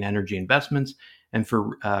for clean energy investments and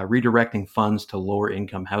for redirecting funds to lower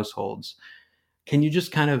income households. Can you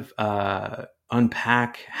just kind of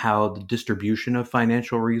unpack how the distribution of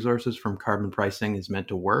financial resources from carbon pricing is meant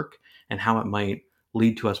to work and how it might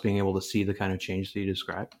lead to us being able to see the kind of change that you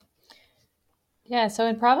described? Yeah, so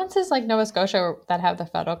in provinces like Nova Scotia that have the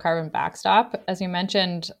federal carbon backstop, as you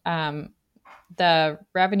mentioned, the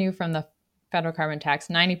revenue from the federal carbon tax,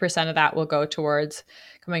 90% of that will go towards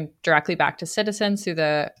coming directly back to citizens through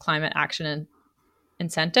the climate action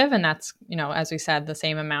incentive. And that's, as we said, the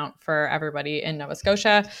same amount for everybody in Nova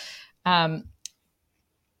Scotia.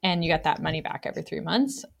 And you get that money back every 3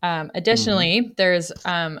 months. Additionally, there's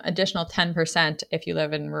additional 10% if you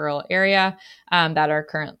live in rural area that are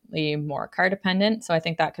currently more car dependent. So I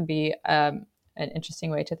think that could be an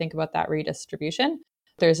interesting way to think about that redistribution.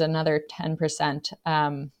 There's another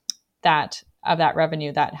 10% that of that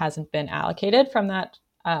revenue that hasn't been allocated from that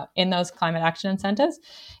in those climate action incentives,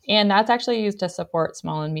 and that's actually used to support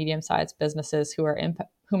small and medium-sized businesses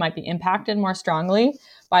who might be impacted more strongly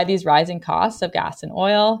by these rising costs of gas and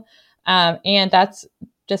oil, and that's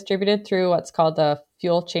distributed through what's called the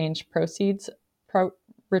Fuel Change Proceeds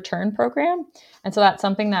Return Program, and so that's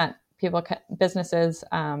something that businesses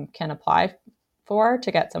can apply for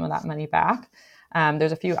to get some of that money back.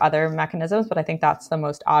 There's a few other mechanisms, but I think that's the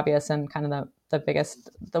most obvious and kind of the biggest,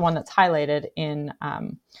 the one that's highlighted in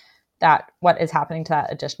that what is happening to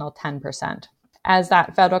that additional 10%. As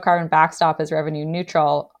that federal carbon backstop is revenue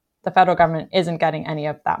neutral, the federal government isn't getting any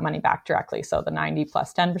of that money back directly. So the 90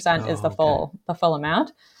 plus 10% is the full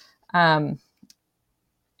amount. And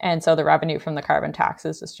so the revenue from the carbon tax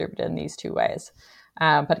is distributed in these two ways.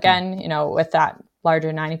 But again, with that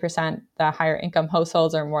larger 90%, the higher income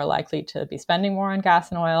households are more likely to be spending more on gas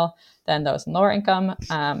and oil than those in lower income.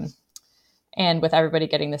 And with everybody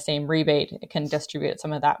getting the same rebate, it can distribute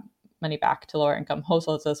some of that money back to lower income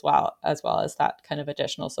households as well as that kind of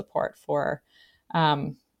additional support for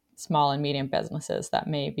small and medium businesses that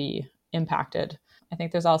may be impacted. I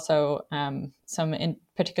think there's also some in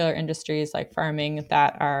particular industries like farming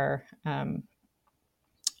that are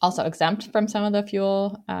also exempt from some of the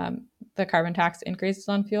fuel, the carbon tax increases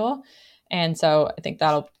on fuel. And so I think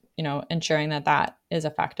that'll, ensuring that is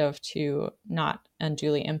effective to not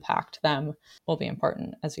unduly impact them will be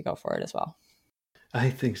important as we go forward as well.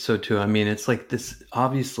 I think so too. I mean, it's like this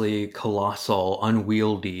obviously colossal,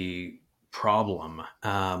 unwieldy problem.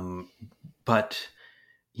 But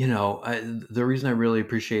the reason I really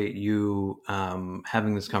appreciate you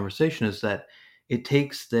having this conversation is that it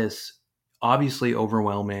takes this obviously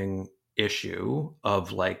overwhelming issue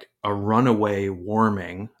of like a runaway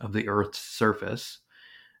warming of the Earth's surface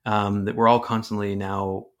that we're all constantly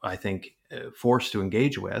now, I think, forced to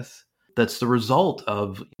engage with. That's the result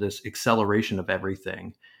of this acceleration of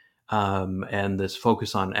everything and this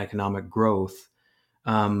focus on economic growth.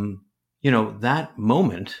 That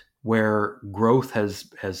moment where growth has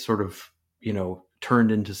sort of,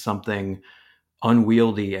 turned into something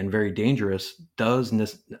unwieldy and very dangerous does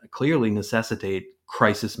clearly necessitate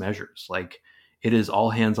crisis measures. Like, it is all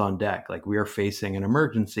hands on deck. Like, we are facing an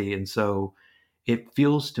emergency. And so it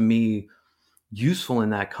feels to me useful in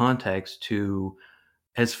that context to,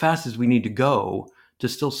 as fast as we need to go, to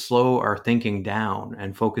still slow our thinking down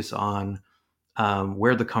and focus on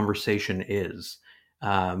where the conversation is,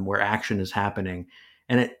 where action is happening.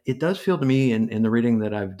 And it does feel to me in the reading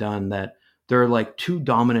that I've done that there are like two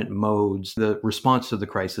dominant modes the response to the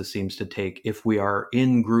crisis seems to take if we are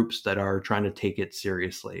in groups that are trying to take it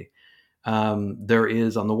seriously. There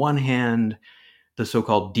is, on the one hand, the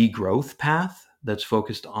so-called degrowth path that's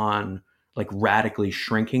focused on like radically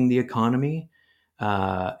shrinking the economy,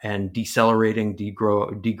 and decelerating,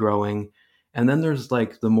 degrowing. And then there's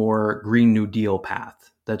like the more Green New Deal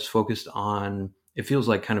path that's focused on, it feels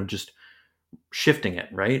like kind of just shifting it,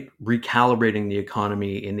 right? Recalibrating the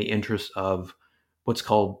economy in the interest of what's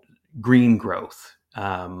called green growth.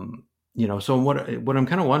 So what I'm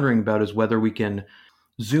kind of wondering about is whether we can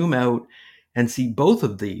zoom out and see both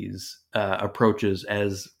of these approaches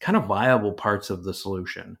as kind of viable parts of the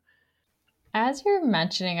solution. As you're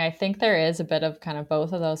mentioning, I think there is a bit of kind of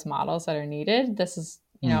both of those models that are needed. This is,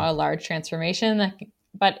 a large transformation,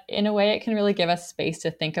 but in a way, it can really give us space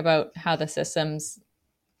to think about how the systems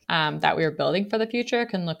that we are building for the future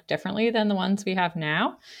can look differently than the ones we have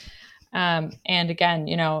now. And again,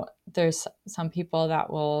 there's some people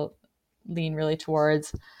that will lean really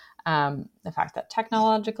towards the fact that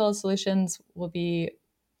technological solutions will be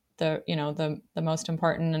the most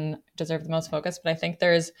important and deserve the most focus. But I think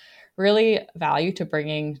there's really value to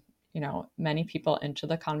bringing many people into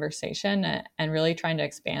the conversation and really trying to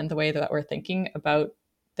expand the way that we're thinking about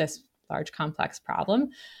this large complex problem.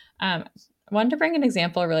 I wanted to bring an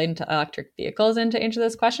example relating to electric vehicles into answer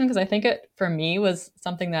this question, because I think it for me was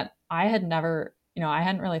something that I had never, I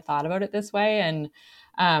hadn't really thought about it this way. And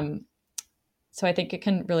so I think it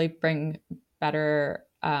can really bring better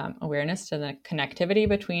awareness to the connectivity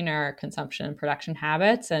between our consumption and production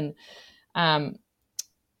habits, and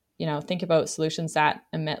think about solutions that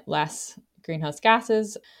emit less greenhouse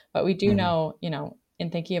gases. But we do know, in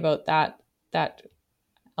thinking about that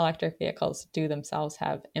electric vehicles do themselves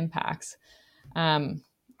have impacts.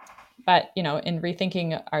 But in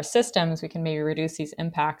rethinking our systems, we can maybe reduce these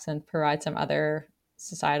impacts and provide some other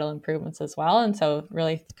societal improvements as well. And so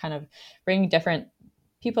really kind of bringing different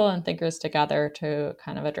people and thinkers together to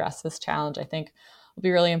kind of address this challenge, I think will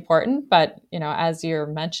be really important. But, as you're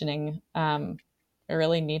mentioning, we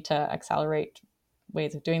really need to accelerate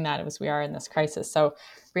ways of doing that as we are in this crisis. So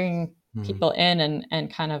bringing people in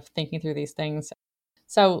and kind of thinking through these things.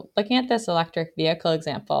 So looking at this electric vehicle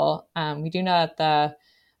example, we do know that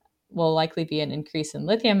will likely be an increase in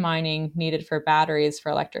lithium mining needed for batteries for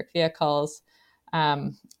electric vehicles.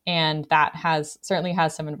 And that certainly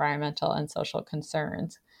has some environmental and social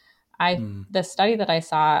concerns. The study that I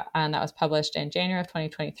saw that was published in January of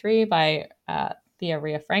 2023 by Thea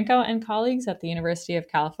Riafranco and colleagues at the University of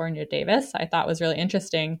California, Davis, I thought was really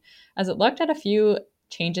interesting, as it looked at a few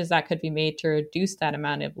changes that could be made to reduce that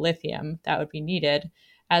amount of lithium that would be needed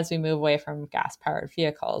as we move away from gas-powered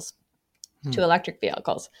vehicles to electric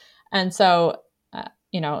vehicles. And so,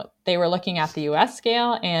 they were looking at the US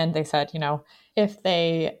scale, and they said, if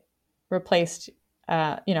they replaced,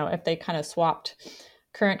 if they kind of swapped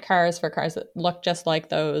current cars for cars that look just like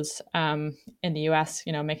those in the US,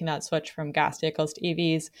 making that switch from gas vehicles to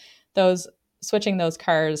EVs, switching those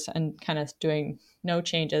cars and kind of doing no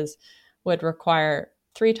changes would require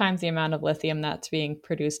 3 times the amount of lithium that's being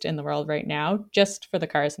produced in the world right now, just for the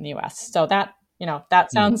cars in the US. So that,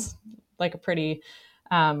 that sounds like a pretty,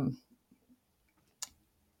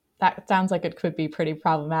 that sounds like it could be pretty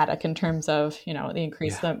problematic in terms of, the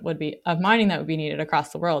increase that would be of mining that would be needed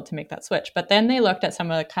across the world to make that switch. But then they looked at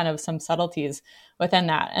some subtleties within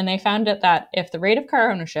that. And they found that if the rate of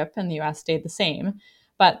car ownership in the US stayed the same,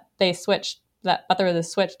 but there was a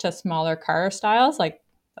switch to smaller car styles like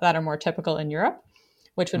that are more typical in Europe,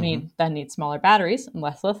 which would need smaller batteries and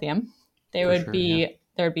less lithium, there would be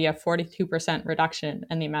a 42% reduction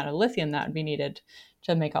in the amount of lithium that would be needed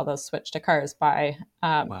to make all those switch to cars by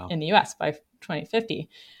in the US by 2050.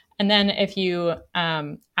 And then if you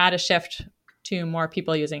add a shift to more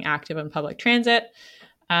people using active and public transit,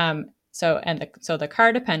 so the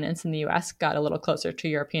car dependence in the US got a little closer to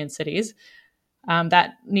European cities.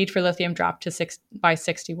 That need for lithium dropped by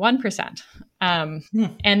 61%.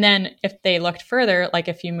 And then if they looked further, like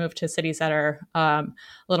if you move to cities that are a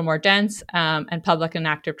little more dense and public and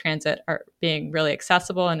active transit are being really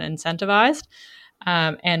accessible and incentivized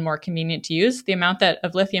and more convenient to use, the amount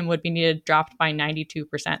of lithium would be needed dropped by 92%.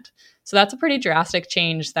 So that's a pretty drastic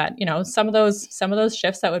change that, some of those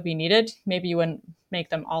shifts that would be needed, maybe you wouldn't make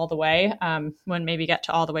them all the way, wouldn't maybe get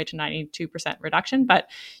to all the way to 92% reduction, but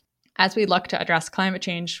as we look to address climate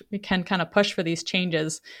change, we can kind of push for these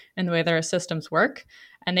changes in the way that our systems work,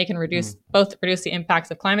 and they can both reduce the impacts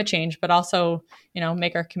of climate change, but also,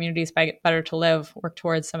 make our communities better to live, work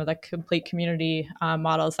towards some of the complete community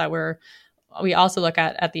models that we also look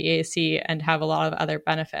at the AAC and have a lot of other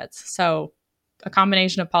benefits. So a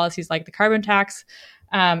combination of policies like the carbon tax,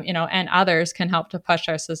 and others can help to push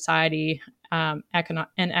our society and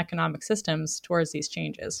economic systems towards these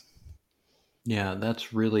changes. Yeah,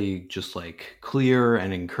 that's really just like clear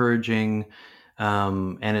and encouraging.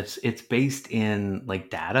 And it's based in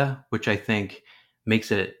like data, which I think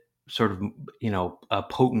makes it sort of, a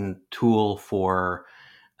potent tool for,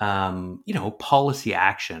 policy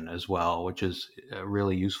action as well, which is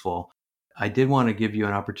really useful. I did want to give you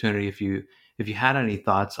an opportunity if you had any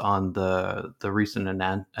thoughts on the recent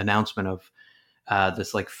announcement of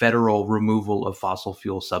this like federal removal of fossil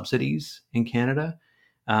fuel subsidies in Canada.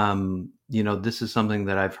 This is something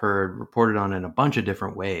that I've heard reported on in a bunch of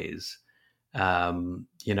different ways. And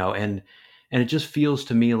it just feels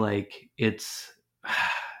to me like it's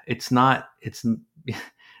not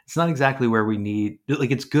it's not exactly where we need,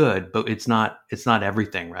 like, it's good, but it's not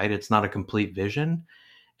everything, right? It's not a complete vision.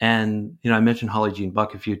 And, I mentioned Holly Jean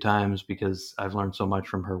Buck a few times because I've learned so much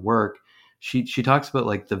from her work. She talks about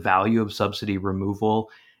like the value of subsidy removal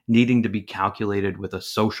needing to be calculated with a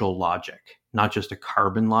social logic, not just a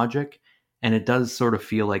carbon logic. And it does sort of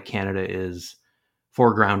feel like Canada is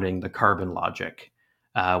foregrounding the carbon logic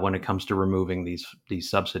when it comes to removing these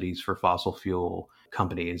subsidies for fossil fuel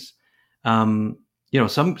companies.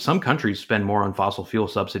 Some countries spend more on fossil fuel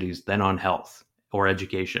subsidies than on health or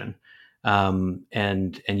education.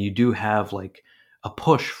 And you do have like a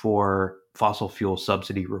push for fossil fuel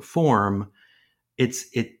subsidy reform. It's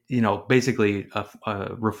basically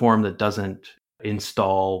a reform that doesn't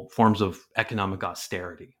install forms of economic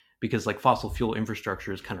austerity, because like fossil fuel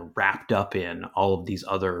infrastructure is kind of wrapped up in all of these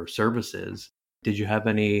other services. Did you have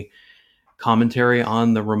any commentary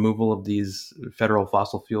on the removal of these federal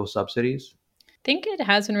fossil fuel subsidies? I think it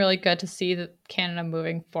has been really good to see that Canada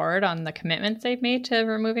moving forward on the commitments they've made to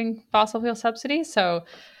removing fossil fuel subsidies. So,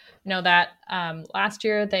 that last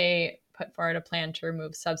year they put forward a plan to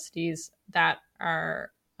remove subsidies that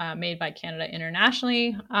are made by Canada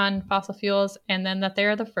internationally on fossil fuels, and then that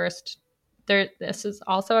they're the first. This is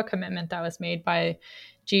also a commitment that was made by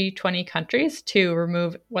G20 countries to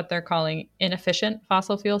remove what they're calling inefficient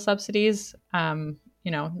fossil fuel subsidies,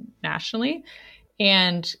 nationally.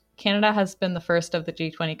 And Canada has been the first of the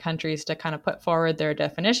G20 countries to kind of put forward their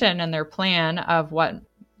definition and their plan of what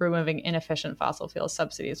removing inefficient fossil fuel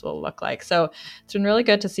subsidies will look like. So it's been really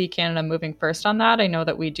good to see Canada moving first on that. I know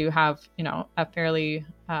that we do have, a fairly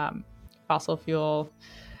fossil fuel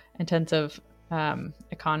intensive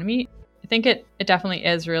economy. I think it definitely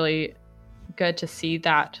is really good to see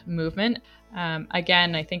that movement.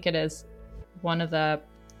 Again, I think it is one of the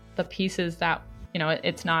pieces that,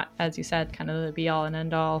 it's not, as you said, kind of the be all and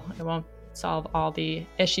end all. It won't solve all the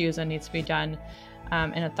issues and needs to be done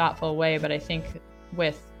in a thoughtful way. But I think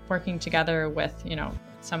with working together with,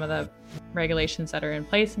 some of the regulations that are in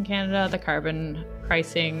place in Canada, the carbon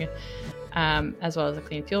pricing, as well as the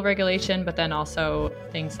clean fuel regulation, but then also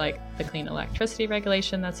things like the clean electricity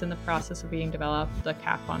regulation that's in the process of being developed, the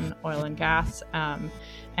cap on oil and gas,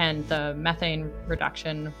 and the methane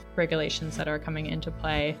reduction regulations that are coming into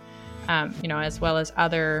play, as well as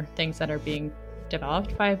other things that are being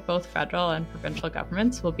developed by both federal and provincial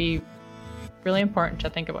governments, will be really important to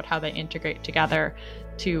think about how they integrate together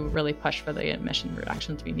to really push for the emission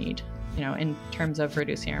reductions we need. In terms of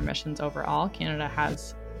reducing our emissions overall, Canada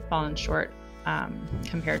has fallen short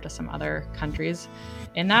compared to some other countries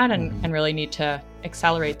in that, and really need to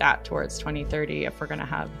accelerate that towards 2030 if we're going to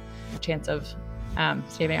have a chance of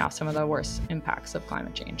staving off some of the worst impacts of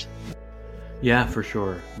climate change. Yeah, for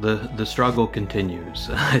sure. The struggle continues,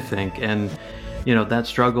 I think. And, that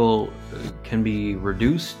struggle can be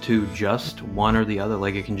reduced to just one or the other.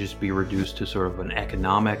 Like, it can just be reduced to sort of an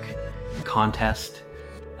economic contest.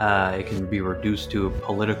 It can be reduced to a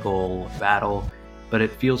political battle. But it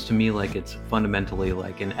feels to me like it's fundamentally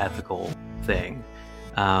like an ethical thing.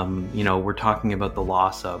 We're talking about the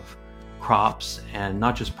loss of crops, and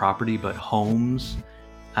not just property, but homes,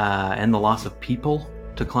 and the loss of people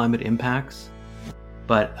to climate impacts.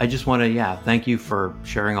 But I just want to, thank you for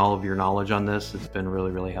sharing all of your knowledge on this. It's been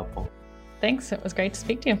really, really helpful. Thanks. It was great to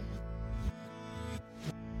speak to you.